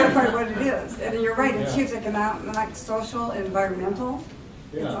 Identify what it is. And you're right, it's Yeah. huge economic, social, environmental.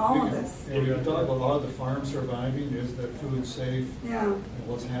 It's Yeah, all we of can- this. We can talk about are the farms surviving, is the food safe, Yeah. and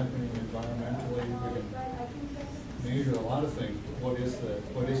what's happening environmentally. We can measure a lot of things, but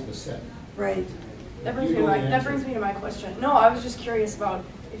what is the set? Right. That brings me to my question. No, I was just curious about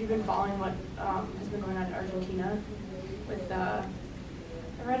if you've been following what has been going on in Argentina with I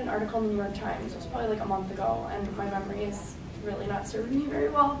read an article in the New York Times, it was probably like a month ago, and my memory is really not serving me very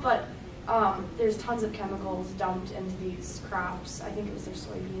well, but there's tons of chemicals dumped into these crops. I think it was their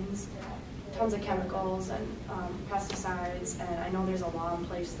soybeans. Tons of chemicals and pesticides, and I know there's a law in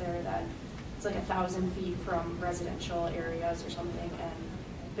place there that it's like 1,000 feet from residential areas or something, and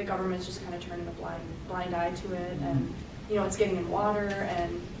the government's just kind of turning a blind eye to it, and it's getting in water,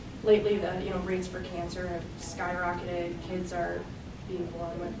 and lately the rates for cancer have skyrocketed. Kids are being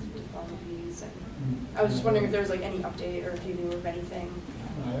born with deformities, and I was just wondering if there was like any update or if you knew of anything.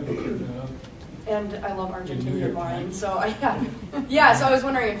 I haven't looked that up. And I love New Argentinian York wine, Times. so yeah. So I was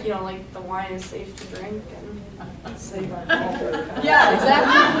wondering if like the wine is safe to drink and safe. Yeah,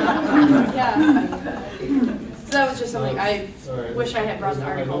 exactly. Yeah. So that was just something I wish I had brought the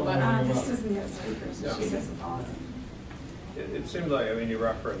article, but This doesn't have speakers, so she doesn't pause. It seems like, you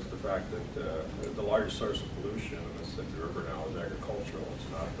referenced the fact that the largest source of pollution in the Mississippi River now is agricultural. It's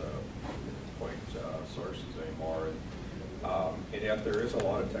not the point sources anymore. And yet there is a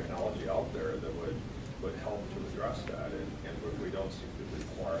lot of technology out there that would help to address that. And we don't seem to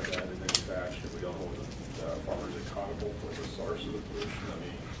require that in any fashion. We don't hold the farmers accountable for the source of the pollution. I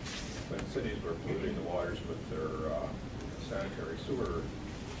mean, when cities were polluting the waters with their sanitary sewer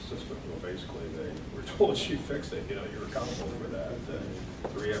system, well, basically they were told you fix it, you're accountable for that.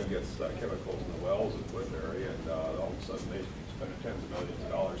 3M gets chemicals in the wells in Woodbury, and all of a sudden they spend tens of millions of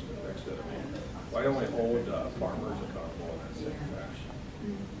dollars to fix it. I mean, why don't we hold farmers accountable in that same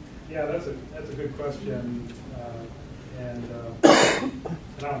fashion? Yeah, that's a good question, and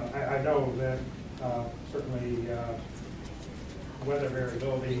I know that certainly weather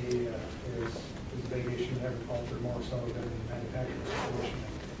variability is a big issue in agriculture, more so than in manufacturing.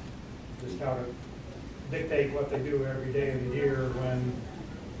 Just how to dictate what they do every day of the year when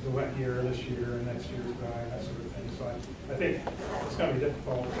it's a wet year this year and next year's dry, and that sort of thing. So I think it's going to be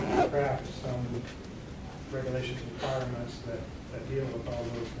difficult to craft some regulations and requirements that deal with all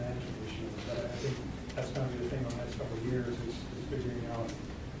those management issues. But I think that's going to be the thing in the next couple of years is figuring out,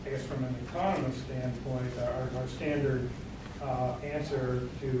 I guess from an economist standpoint, our standard answer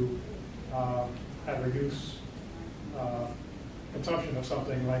to have reduce consumption of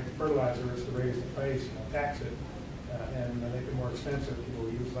something like fertilizer is to raise the price, tax it, and make it more expensive. People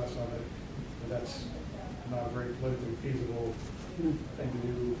will use less of it. But that's not a very politically feasible thing to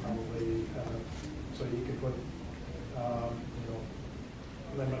do, probably. So you could put,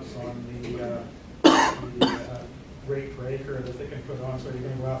 limits on the rate per acre that they can put on. So you're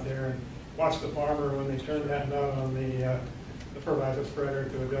going to go out there and watch the farmer when they turn that nut on the fertilizer spreader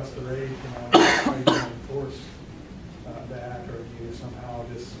to adjust the rate. How you can enforce that, or do you somehow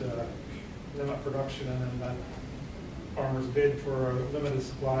just limit production and then let farmers bid for a limited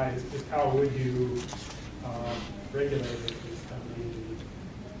supply? Just how would you regulate it is going to be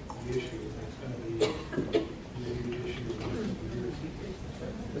the issue. It's going to be a huge issue for years.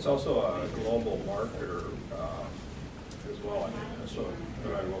 It's also a global marketer as well. I mean, so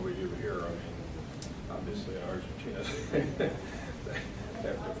no matter what we do here, I mean, obviously in Argentina, they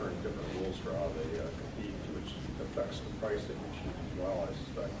have different rules for how they compete, which affects the price that you choose as well, I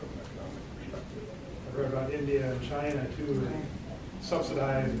suspect, from an economic perspective. I've read about India and China too, that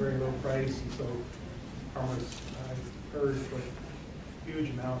subsidize very low price, and so farmers, I've heard, put huge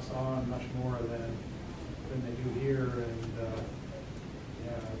amounts on, much more than they do here, and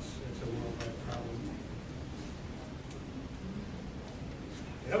yeah, it's a worldwide problem.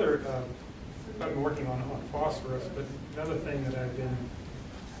 The other, I've been working on phosphorus, but another thing that I've been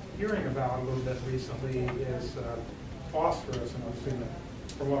hearing about a little bit recently is phosphorus, and I've seen that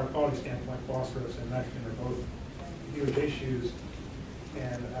from a water quality standpoint, phosphorus and nitrogen are both huge issues.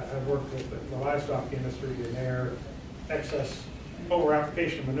 And I've worked with the livestock industry, and their excess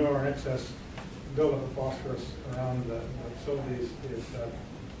over-application of manure and excess buildup of phosphorus around the facilities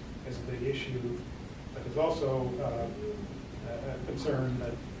is a big issue. But there's also a concern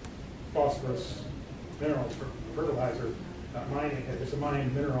that phosphorus minerals for fertilizer mining, it's a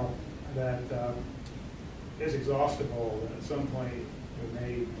mined mineral that is exhaustible, and at some point we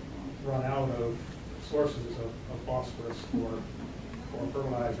may run out of sources of phosphorus for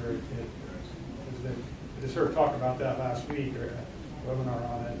fertilizer. I just heard talk about that last week, or a webinar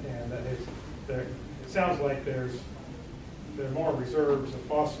on it, and that it sounds like there are more reserves of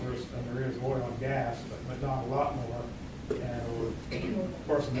phosphorus than there is oil and gas, but not a lot more. And over, of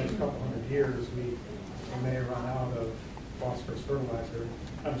course, in the next couple hundred years, we may run out of phosphorus fertilizer.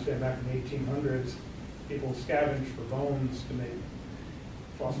 I understand back in the 1800s, people scavenged for bones to make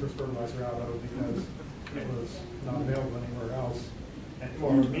phosphorus fertilizer out of because it was not available anywhere else. And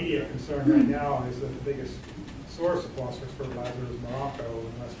more immediate concern right now is that the biggest source of phosphorus fertilizer is Morocco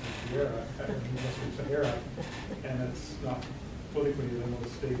in Western Sahara, and it's not politically the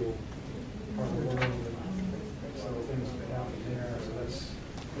most stable part of the world. And so things can happen there. So that's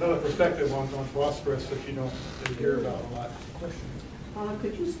another perspective on phosphorus that you don't hear about a lot.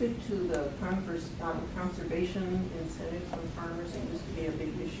 Could you speak to the conservation incentive from farmers? It used to be a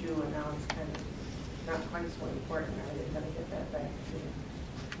big issue, and now it's kind of not quite so important. Are they going to get that back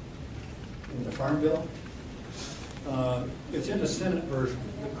to? In the Farm Bill? It's in the Senate version,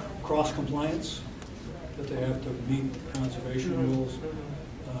 cross compliance, that they have to meet conservation rules.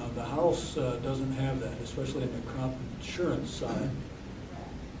 The House doesn't have that, especially in the crop insurance side.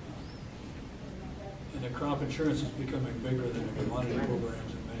 And the crop insurance is becoming bigger than the commodity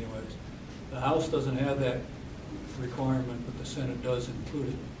programs in many ways. The House doesn't have that requirement, but the Senate does include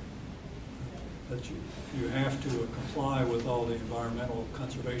it. That you have to comply with all the environmental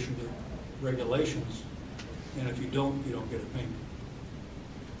conservation regulations, and if you don't get a payment.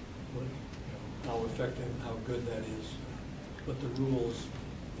 How effective and how good that is. But the rules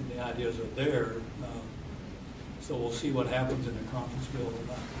and the ideas are there, so we'll see what happens in the conference bill or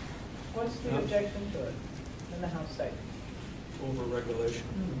not. What's the objection to it in the House side? Over-regulation.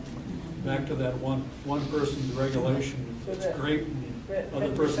 Back to that one person's regulation, So it's that- great, and the That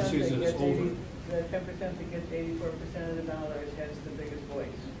other person 10% sees that it as gets over. The 10% that gets 84% of the dollars has the biggest voice.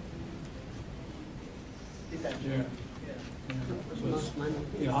 Essentially. Yeah. Yeah. So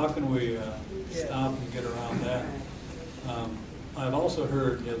it's, how can we stop and get around that? I've also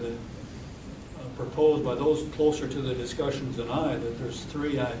heard that proposed by those closer to the discussions than I, that there's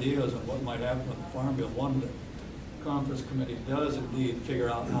three ideas on what might happen with the Farm Bill. One, the conference committee does indeed figure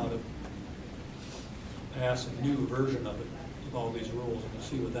out how to pass a new version of it, with all these rules, and to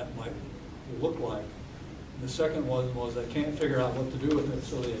see what that might look like. The second one was they can't figure out what to do with it,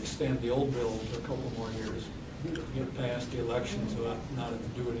 so they extend the old bill for a couple more years, get past the election, so not have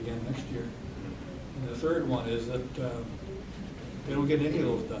to do it again next year. And the third one is that they don't get any of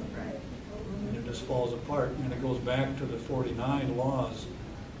those done. And it just falls apart, and it goes back to the 49 laws.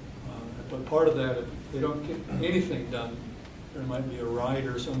 But part of that, if they don't get anything done, there might be a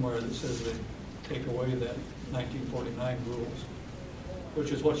rider somewhere that says they take away that 1949 rules,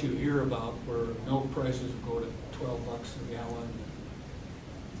 which is what you hear about, where milk prices go to $12 a gallon,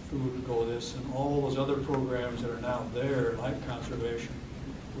 food would go this, and all those other programs that are now there, like conservation,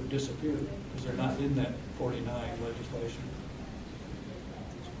 would disappear because they're not in that 49 legislation.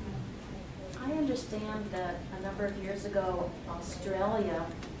 I understand that a number of years ago, Australia,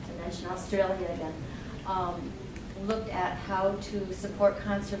 to mention Australia again, looked at how to support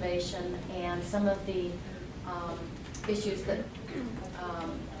conservation and some of the issues that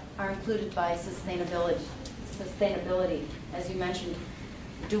are included by sustainability. As you mentioned,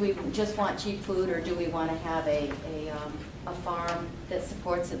 do we just want cheap food, or do we want to have a farm that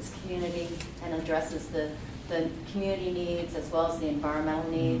supports its community and addresses the community needs as well as the environmental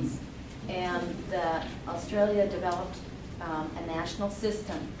needs? And that Australia developed a national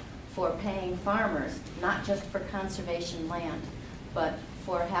system for paying farmers, not just for conservation land, but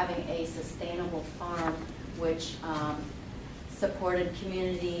for having a sustainable farm which supported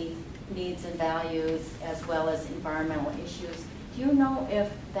community needs and values as well as environmental issues. Do you know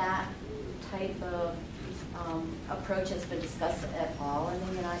if that type of approach has been discussed at all in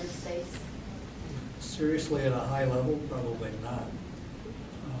the United States? Seriously, at a high level, probably not.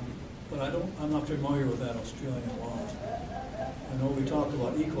 But I'm not familiar with that Australian law. I know we talk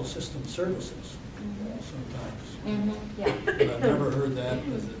about ecosystem services sometimes. Yeah. But I've never heard that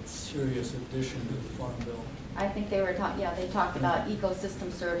as a serious addition to the Farm Bill. I think they were they talked about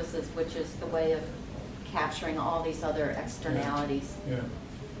ecosystem services, which is the way of capturing all these other externalities. Yeah.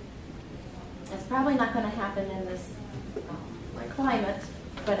 It's probably not going to happen in this climate,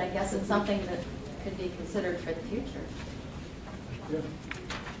 but I guess it's something that could be considered for the future. Yeah.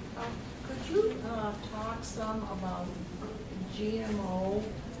 Could you talk some about GMO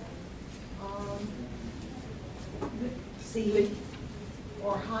seed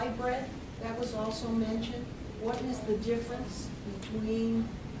or hybrid? That was also mentioned. What is the difference between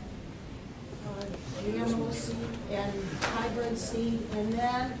GMO seed and hybrid seed? And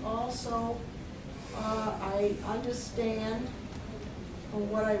then also, I understand from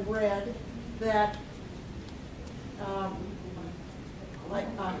what I read that like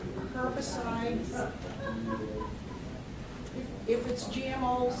herbicides, if it's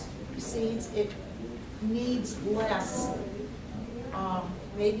GMO seeds, it needs less,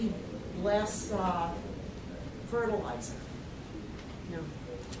 maybe less fertilizer. No.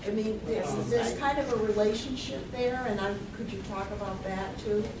 I mean, there's kind of a relationship there, and could you talk about that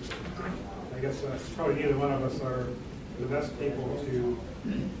too? I guess probably neither one of us are the best people to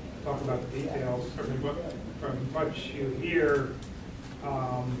talk about the details. From what you hear,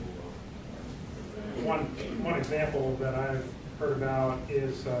 one example that I've heard about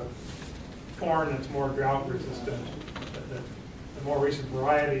is corn that's more drought resistant. The more recent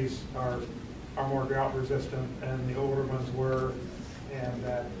varieties are more drought resistant than the older ones were, and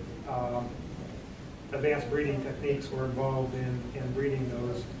that advanced breeding techniques were involved in breeding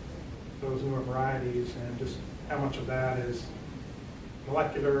those newer varieties, and just how much of that is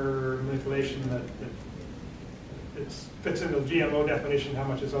molecular manipulation that it fits into the GMO definition, how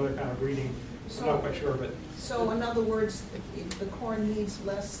much is other kind of breeding. I'm not quite sure, but so in other words, the corn needs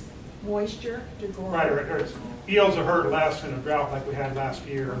less moisture to grow. right. Yields are hurt less in a drought like we had last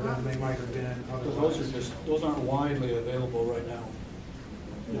year than they might have been otherwise. Those aren't widely available right now.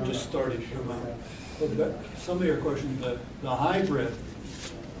 They're just starting to come out. But some of your questions, the hybrid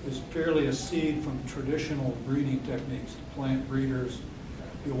is purely a seed from traditional breeding techniques. Plant breeders,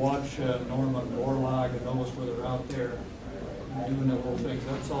 you watch Norman Borlaug and those where they're out there doing their little things.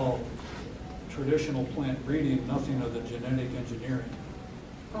 That's all traditional plant breeding, nothing of the genetic engineering.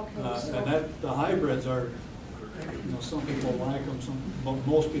 Okay, and the hybrids are, some people like them, but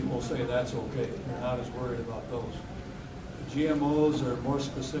most people say that's okay. They're not as worried about those. The GMOs are more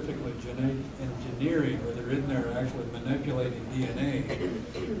specifically genetic engineering, where they're in there actually manipulating DNA.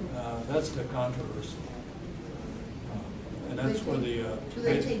 That's the controversy. And that's where the... do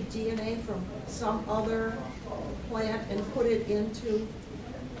they take DNA from some other plant and put it into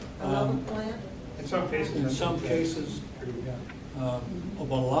another plant? In some cases. In some cases, but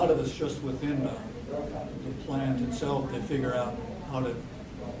a lot of it's just within the plant itself. They figure out how to,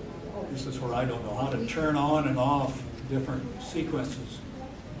 this is where I don't know, how to turn on and off different sequences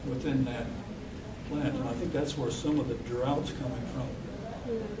within that plant. And I think that's where some of the drought's coming from.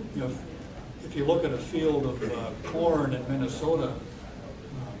 If you look at a field of corn in Minnesota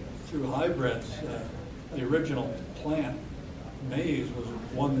through hybrids, the original plant, maize, was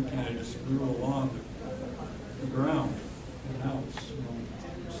one that kind of just grew along the ground. And now it's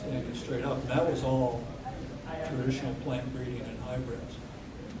standing straight up. And that was all traditional plant breeding and hybrids.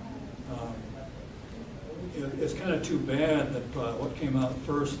 It's kind of too bad that what came out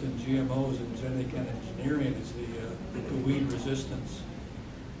first in GMOs and genetic engineering is the weed resistance.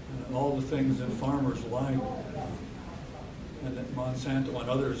 And all the things that farmers like, and that Monsanto and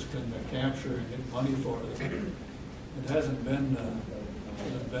others can capture and get money for. It hasn't been for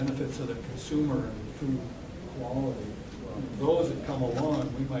the benefits of the consumer and food quality. Those that come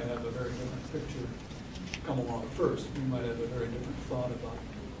along, we might have a very different picture come along first. We might have a very different thought about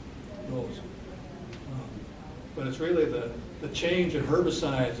those. But it's really the change in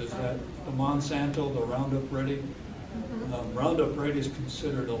herbicides is that the Monsanto, the Roundup Ready, Roundup Ready is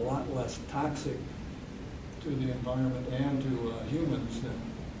considered a lot less toxic to the environment and to humans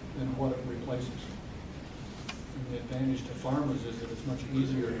than what it replaces. And the advantage to farmers is that it's much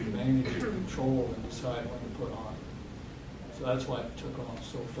easier to manage and control and decide when to put on. So that's why it took off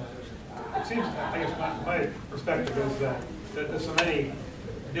so fast. It seems, I guess my perspective is that there's so many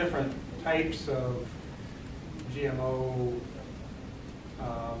different types of GMO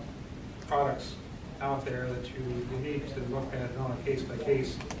products out there that you need to look at on a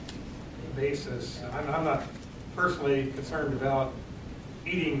case-by-case basis. I'm not personally concerned about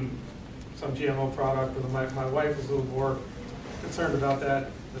eating some GMO product, but my wife is a little more concerned about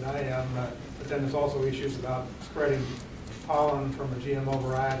that than I am. But then there's also issues about spreading pollen from a GMO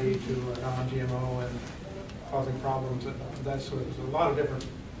variety to a non-GMO and causing problems. That's sort of, there's a lot of different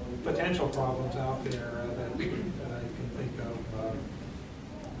potential problems out there that I can think of.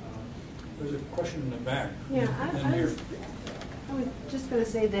 There's a question in the back. Yeah, And I here. was just going to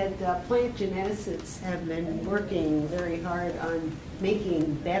say that plant geneticists have been working very hard on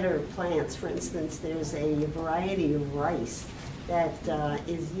making better plants. For instance, there's a variety of rice that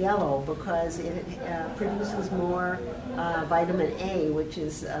is yellow because it produces more vitamin A, which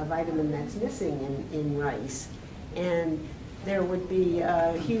is a vitamin that's missing in rice. And there would be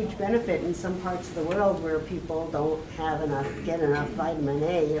a huge benefit in some parts of the world where people don't get enough vitamin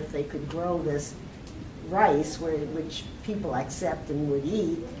A if they could grow this rice, which people accept and would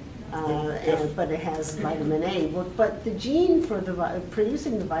eat, but it has vitamin A. But the gene for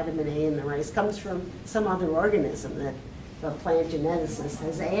producing the vitamin A in the rice comes from some other organism that the plant geneticist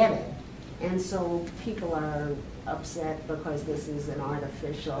has added. And so people are upset because this is an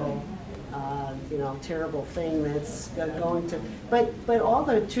artificial, terrible thing that's going to. But all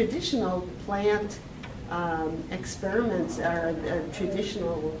the traditional plant experiments are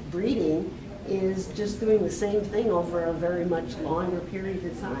traditional breeding is just doing the same thing over a very much longer period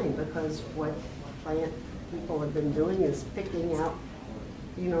of time, because what plant people have been doing is picking out,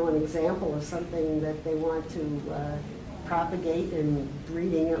 an example of something that they want to propagate and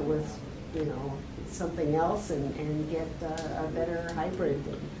breeding it with, something else and get a better hybrid.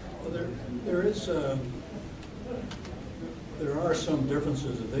 Well, there are some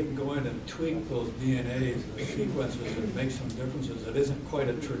differences. If they can go in and tweak those DNAs, the sequences, and make some differences, it isn't quite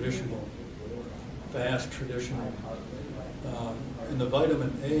a traditional, fast traditional. In the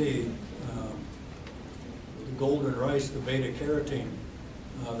vitamin A, the golden rice, the beta carotene,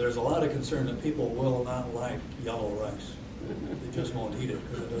 there's a lot of concern that people will not like yellow rice. They just won't eat it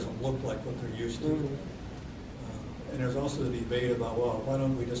because it doesn't look like what they're used to. And there's also the debate about, well, why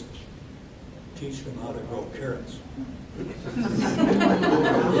don't we just teach them how to grow carrots? They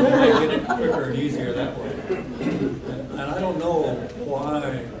might get it quicker and easier that way. And I don't know why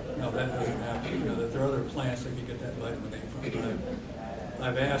that doesn't happen. That there are other plants that you get that vitamin A from.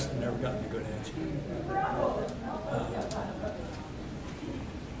 I've asked and never gotten a good answer.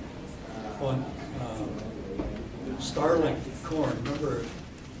 Starling corn. Remember, it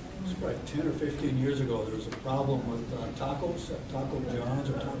was probably 10 or 15 years ago, there was a problem with tacos at Taco John's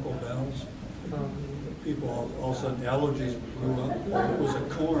or Taco Bell's. People, all of a sudden, allergies blew up. It was a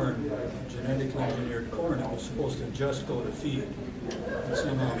corn, genetically engineered corn, that was supposed to just go to feed. And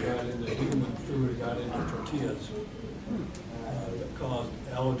somehow got into human food, got into tortillas. That caused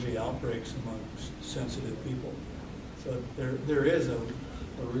allergy outbreaks among sensitive people. So there is a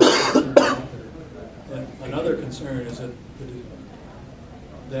real concern out there. And another concern is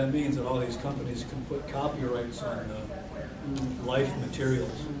that means that all these companies can put copyrights on life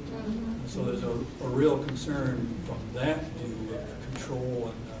materials. And so there's a real concern from that view of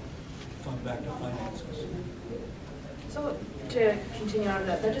control and back to finances. So to continue on to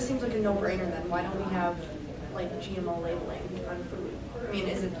that just seems like a no-brainer then. Why don't we have like GMO labeling on food? I mean,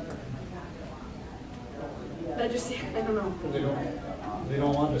 is it? I don't know. They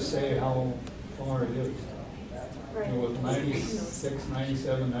don't want to say how far it is. Right. With 96,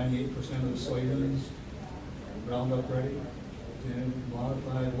 97, 98% of the soybeans Roundup ready and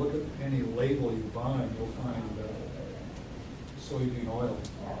modified. Look at any label you buy, and you'll find soybean oil.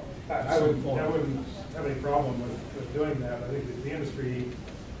 I wouldn't have any problem with doing that. I think the industry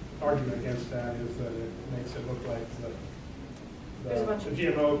argument against that is that it makes it look like the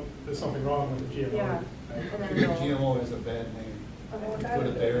GMO, there's something wrong with the GMO. Yeah. GMO is a bad name. You put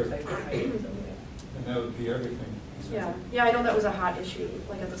it there, and that would be everything. Yeah, I know that was a hot issue,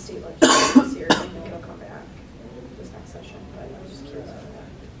 like at the state legislature this year. I think it'll come back this next session, but I was just curious about that.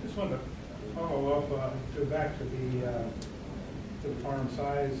 Just wanted to follow up, go back to the farm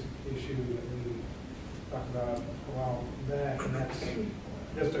size issue that we talked about a while back, and that's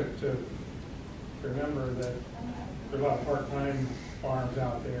just to remember that there are a lot of part-time farms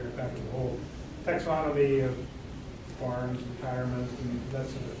out there. In fact, the whole taxonomy of farms, retirement, and that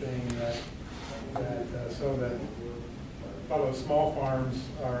sort of thing, so that a lot of those small farms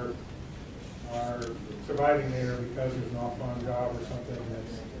are surviving there because there's an off-farm job or something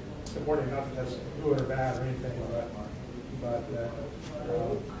that's supporting, not that that's good or bad or anything, but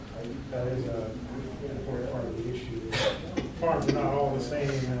that is an important part of the issue. Farms are not all the same,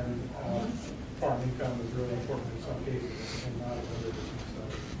 and farm income is really important in some cases and not in others.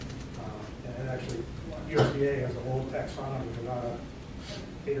 So USDA has a whole taxonomy of about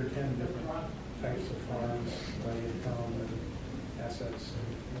 8 or 10 different types of farms, by income and assets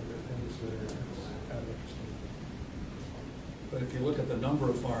and other things that are kind of interesting. But if you look at the number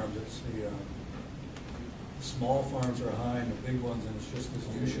of farms, it's the small farms are high and the big ones, and it's just this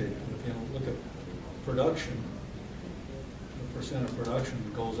U-shaped. If you look at production, the percent of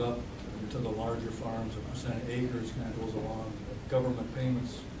production goes up to the larger farms, the percent of acres kind of goes along. Government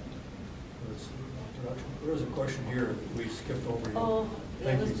payments, it's production. There was a question here that we skipped over here. Oh, it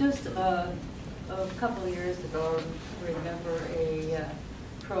Thank was you. just a couple of years ago, I remember a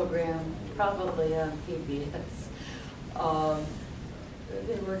program, probably on PBS.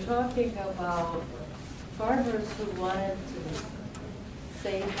 They were talking about farmers who wanted to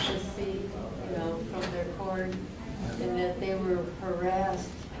save the seed, you know, from their corn, and that they were harassed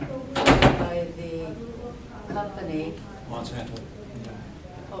by the company. Monsanto.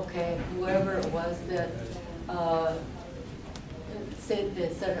 Okay, whoever it was that said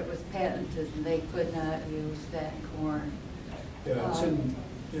it was patented and they could not use that corn. Yeah,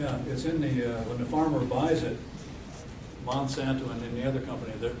 it's in the when the farmer buys it, Monsanto and then the other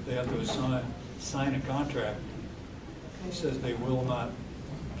company, they have to sign a contract. It says they will not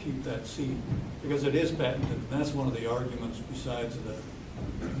keep that seed because it is patented, and that's one of the arguments besides the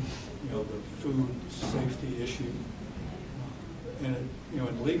the food safety issue. And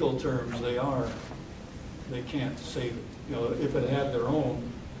in legal terms, they can't save it. If it had their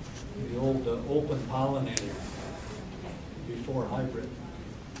own, the old open pollinator before hybrid,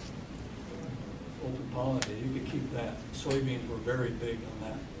 open pollinator, you could keep that. Soybeans were very big on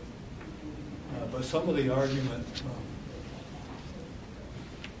that. But some of the argument,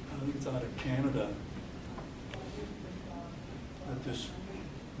 I think it's out of Canada, that this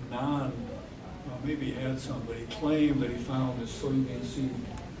maybe he had some, but he claimed that he found his soybean seed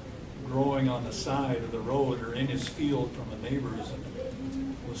growing on the side of the road or in his field from the neighbors, and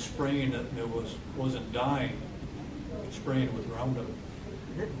was spraying it, and it wasn't dying, spraying it with Roundup,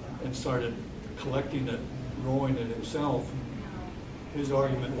 and started collecting it, growing it himself. His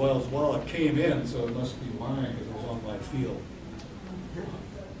argument was, well, it came in, so it must be mine because it was on my field.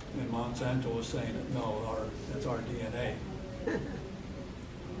 And Monsanto was saying, no, that's our DNA.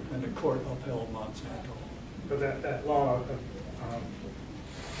 And the court upheld Monsanto. But that law of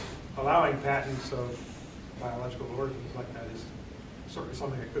allowing patents of biological origins like that is certainly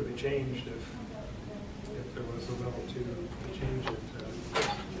something that could be changed if there was a will to change it.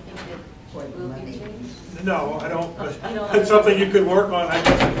 What will be changed? No, I don't, but it's something you could work on, I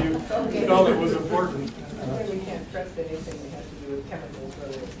guess, if you felt it was important. I think we can't trust anything that has to do with chemicals,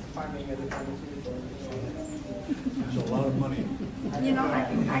 whether it's farming or the pharmaceutical. There's a lot of money.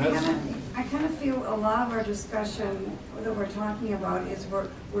 I kind of feel a lot of our discussion that we're talking about is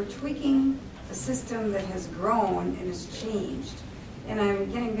we're tweaking a system that has grown and has changed. And I'm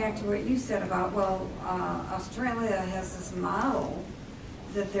getting back to what you said about, well, Australia has this model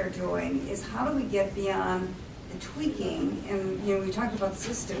that they're doing, is how do we get beyond the tweaking? And we talked about the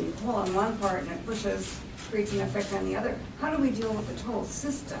system, you pull on one part and it creates an effect on the other. How do we deal with the total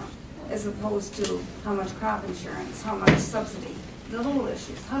system as opposed to how much crop insurance, how much subsidy, the little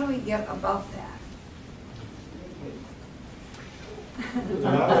issues? How do we get above that?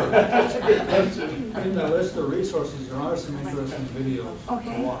 In the list of resources, there are some interesting videos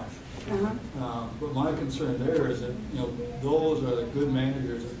to watch. But my concern there is that those are the good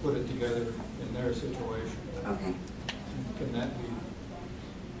managers that put it together in their situation. Okay. Can that be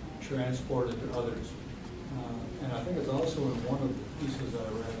transported to others? And I think it's also in one of the pieces I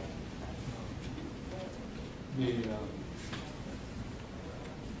read.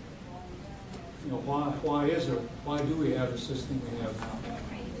 Why do we have the system we have now?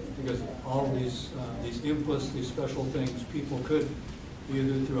 Because all these inputs, these special things, people could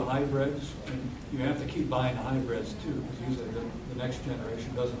either through hybrids, and you have to keep buying hybrids too, because usually the next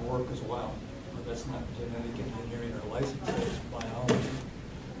generation doesn't work as well. But that's not genetic engineering or license, it's biology.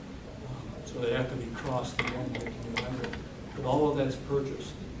 So they have to be crossed again with a new hybrid. But all of that's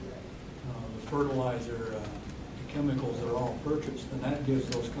purchased. The fertilizer, the chemicals are all purchased, and that gives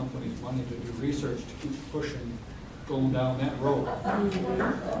those companies money to do research to keep pushing, going down that road. And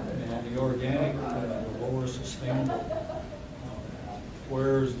the organic, the lower sustainable,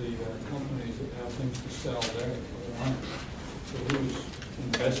 where's the companies that have things to sell there for the money? So who's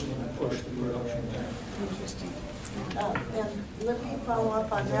investing to push the production there? Interesting. And let me follow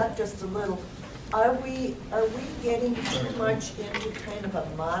up on that just a little. Are we getting too much into kind of a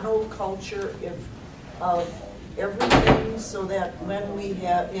monoculture of everything, so that when we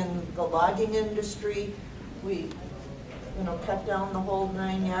have in the logging industry, you know, cut down the whole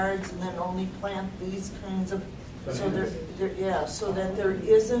 9 yards and then only plant these kinds of, so yeah, so that there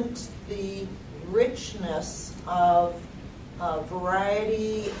isn't the richness of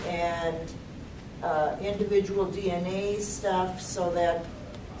variety and individual DNA stuff, so that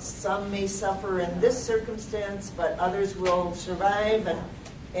some may suffer in this circumstance, but others will survive,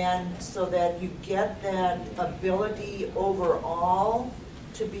 and so that you get that ability overall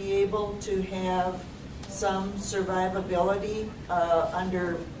to be able to have some survivability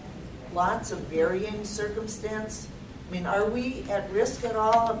under lots of varying circumstance. I mean, are we at risk at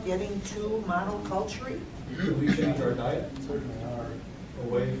all of getting too monoculture-y? Should we change our diet? Certainly are.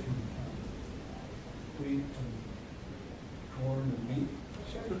 Away from wheat and corn and meat?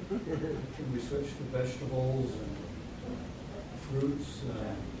 Can we switch to vegetables and fruits?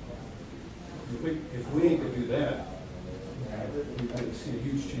 If we could do that, we could see a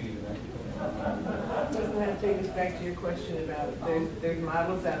huge change in that. Doesn't that take us back to your question about there's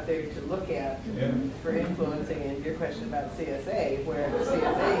models out there to look at for influencing, and your question about CSA, where the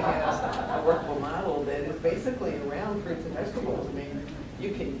CSA has a workable model that is basically around fruits and vegetables. I mean,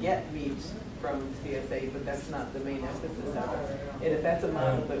 you can get meat from CSA, but that's not the main emphasis of it. And if that's a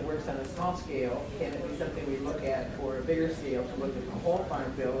model that works on a small scale, can it be something we look at for a bigger scale, to look at the whole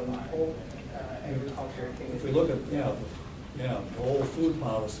farm bill and the whole agriculture? If we look at the whole food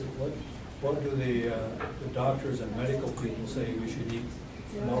policy, what do the doctors and medical people say we should eat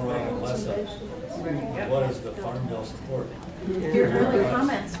more of and less of? What does the farm bill support? Your earlier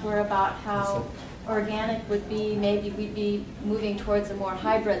comments were about how organic would be, maybe we'd be moving towards a more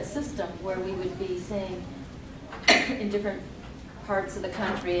hybrid system where we would be saying in different parts of the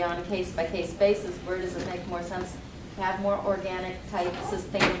country on a case-by-case basis, where does it make more sense to have more organic type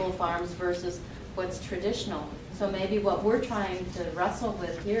sustainable farms versus what's traditional. So maybe what we're trying to wrestle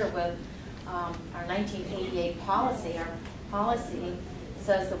with here with our 1988 policy, our policy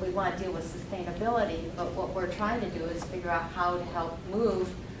says that we want to deal with sustainability, but what we're trying to do is figure out how to help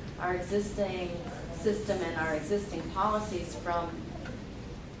move our existing system and our existing policies from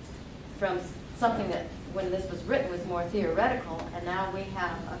something that when this was written was more theoretical, and now we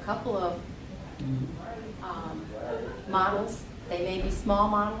have a couple of models. They may be small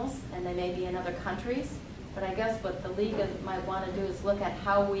models and they may be in other countries, but I guess what the League might want to do is look at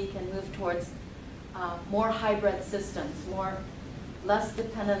how we can move towards more hybrid systems, less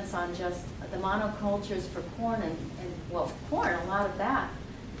dependence on just the monocultures for corn and well, corn, a lot of that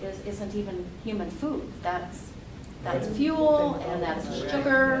isn't even human food. That's fuel, and that's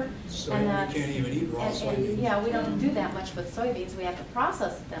sugar, So and we that's, can't even eat raw soybeans. yeah, we don't do that much with soybeans. We have to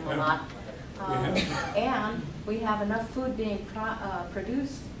process them a lot. And we have enough food being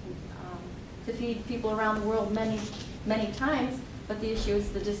produced to feed people around the world many times, but the issue is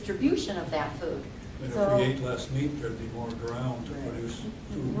the distribution of that food. And So, if we ate less meat, there'd be more ground to produce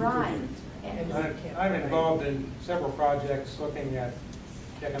food. right. And I'm involved in several projects looking at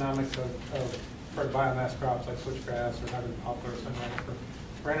the economics of biomass crops like switchgrass or hybrid poplar or something like that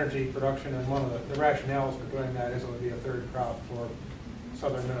for energy production. And one of the rationales for doing that is it would be a third crop for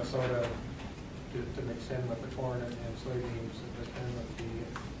southern Minnesota to mix in with the corn and soybeans, and with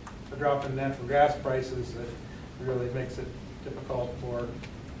the drop in natural gas prices, that really makes it difficult for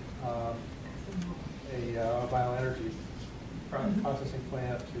a bioenergy processing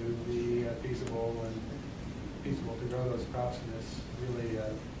plant to be feasible to grow those crops, and it's really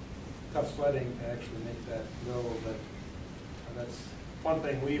tough sledding to actually make that go. But that's one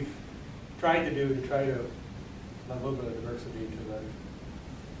thing we've tried to do to try to add a little bit of diversity to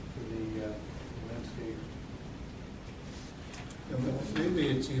the landscape. Maybe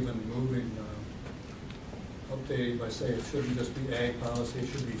it's even moving, updating by saying it shouldn't just be ag policy, it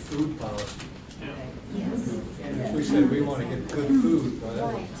should be food policy. Yes. If we said we want to get good food,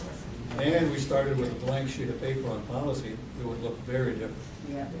 Right. and we started with a blank sheet of paper on policy, it would look very different.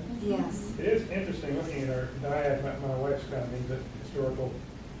 Yeah. Yes. It is interesting looking at our diet. My wife's kind of into historical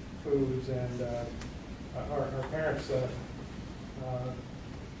foods, and our parents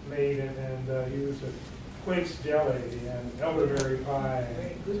made and used quince jelly and elderberry pie,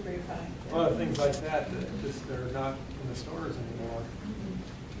 and Gooseberry pie. a lot of things like that just are not in the stores anymore.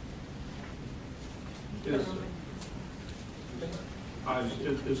 Is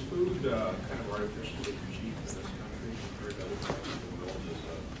food kind of artificially cheap in this country compared to other parts of the world as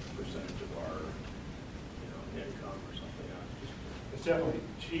a percentage of our income or something? It's definitely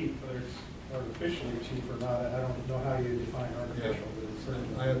cheap, whether it's artificially cheap or not. I don't know how you define artificial, but it's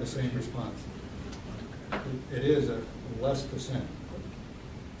certainly. I have the same response. It is a less percent.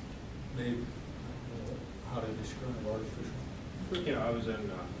 Maybe how to describe artificial. I was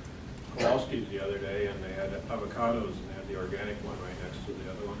in Kowalski's the other day, and they had avocados, and they had the organic one right next to the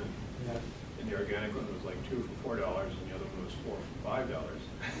other one, Yeah. and the organic one was like 2 for $4, and the other one was 4 for $5.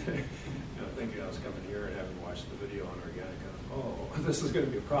 And I'm thinking I was coming here and having watched the video on organic, oh, this is going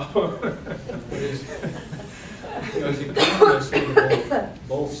to be a problem. As economists,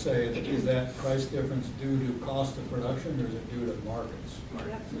 both say, is that price difference due to cost of production, or is it due to markets?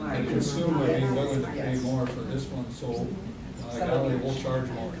 The consumer may be willing to pay more for this one, so golly, we'll charge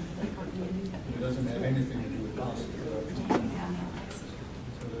more. It doesn't have anything to do with cost of production.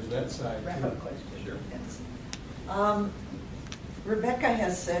 So there's that side Wrap-up too. question. Sure. Rebecca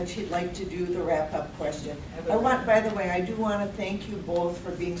has said she'd like to do the wrap-up question. By the way, I do want to thank you both for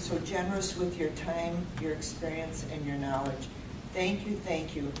being so generous with your time, your experience, and your knowledge. Thank you,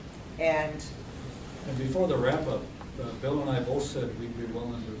 thank you. And before the wrap-up, Bill and I both said we'd be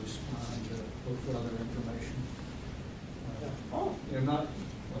willing to respond to look for other information. You're not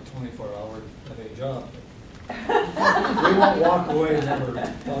a 24-hour-a-day job. We won't walk away and never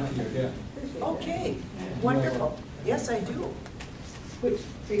talk to you again. Okay, wonderful. Yes, I do. Which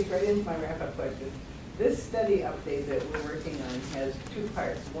feeds right into my wrap-up question. This study update that we're working on has two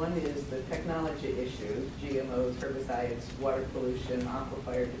parts. One is the technology issues, GMOs, herbicides, water pollution,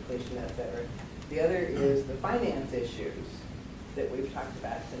 aquifer depletion, et cetera. The other is the finance issues that we've talked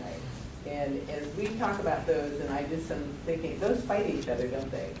about tonight. And as we talk about those, and I did some thinking, those fight each other,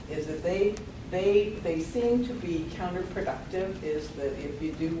 don't they? Is that they seem to be counterproductive, is that if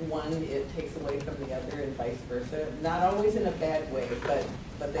you do one, it takes away from the other and vice versa. Not always in a bad way,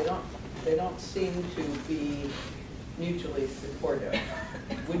 but they don't seem to be mutually supportive.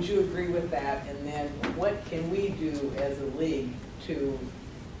 Would you agree with that? And then what can we do as a league to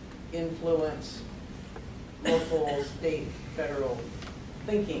influence local, state, federal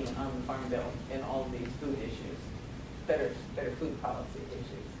thinking on the Farm Bill and all of these food issues, better food policy issues?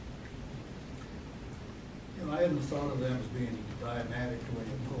 I hadn't thought of them as being diametrically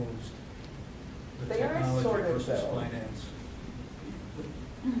opposed. The They are technology sort of, versus though. finance.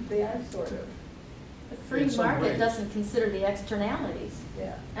 They are sort of. The free In some market ways. doesn't consider the externalities.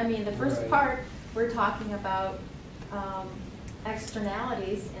 Yeah. I mean, the first Right. part, we're talking about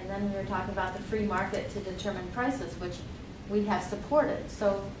externalities, and then we're talking about the free market to determine prices, which we have supported.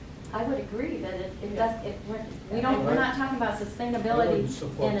 So I would agree that it does, we're not talking about I wouldn't sustainability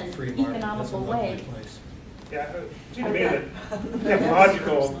support in the an free market. economical That's not my way. place. Yeah, it seems to me that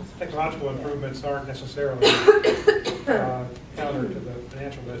technological improvements aren't necessarily counter to the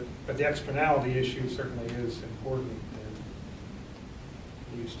financial, but the externality issue certainly is important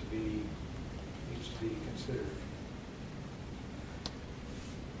and needs to be considered.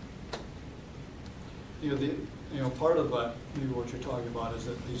 Part of what, maybe what you're talking about is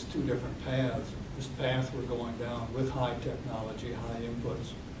that these two different paths, this path we're going down with high technology, high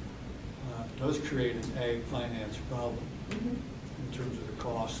inputs, does create an ag finance problem in terms of the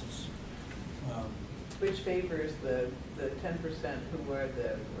costs. Which favors the 10% who are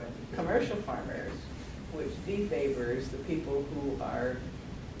the commercial farmers, which defavors the people who are,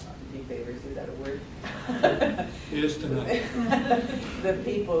 defavors, is that a word? It is tonight. The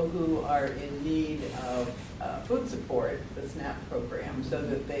people who are in need of food support, the SNAP program, so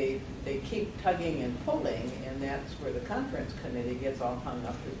that they keep tugging and pulling, and that's where the conference committee gets all hung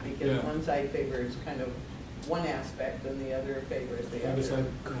up, because Yeah. one side favors kind of one aspect and the other favors the I guess other.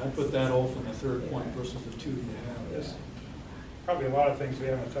 I put that off in the third point versus the two you have. There's probably a lot of things we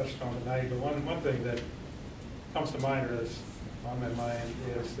haven't touched on tonight, but one thing that comes to mind, or is on my mind,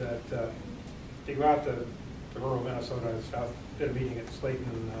 is that you go out to rural Minnesota. I did a meeting at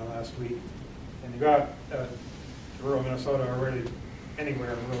Slayton last week, and you go out to rural Minnesota, or really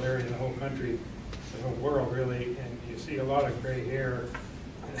anywhere in a rural area in the whole country, the whole world really, and you see a lot of gray hair.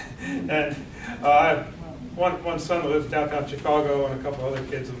 And I have one son who lives downtown Chicago, and a couple other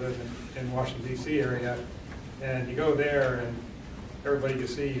kids who live in Washington, D.C. area, and you go there, and everybody you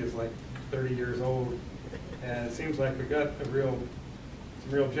see is like 30 years old, and it seems like we've got some real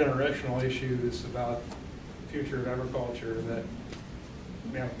generational issues about the future of agriculture that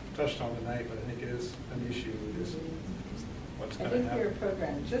we haven't touched on tonight, but I think it is an issue, just what's I going to did hear a happen.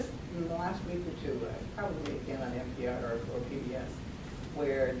 program just in the last week or two, probably again on NPR or PBS,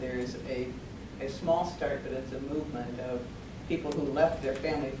 where there's a small start, but it's a movement of people who left their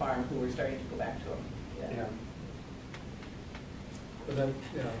family farm who were starting to go back to them. Yeah. But that,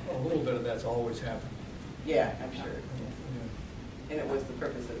 a little bit of that's always happened. Yeah, I'm sure. Yeah. And it was the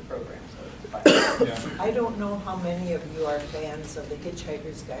purpose of the program, so it's fine. Yeah. I don't know how many of you are fans of the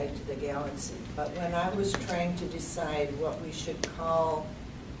Hitchhiker's Guide to the Galaxy, but when I was trying to decide what we should call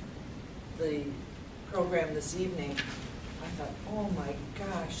the program this evening, I thought, oh my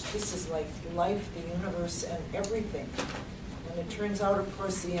gosh, this is like life, the universe, and everything. And it turns out, of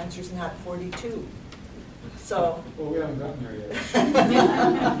course, the answer's not 42. So. Well, we haven't gotten there yet.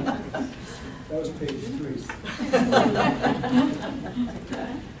 That was page 3.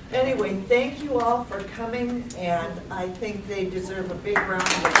 Anyway, thank you all for coming, and I think they deserve a big round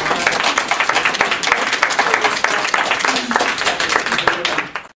of applause.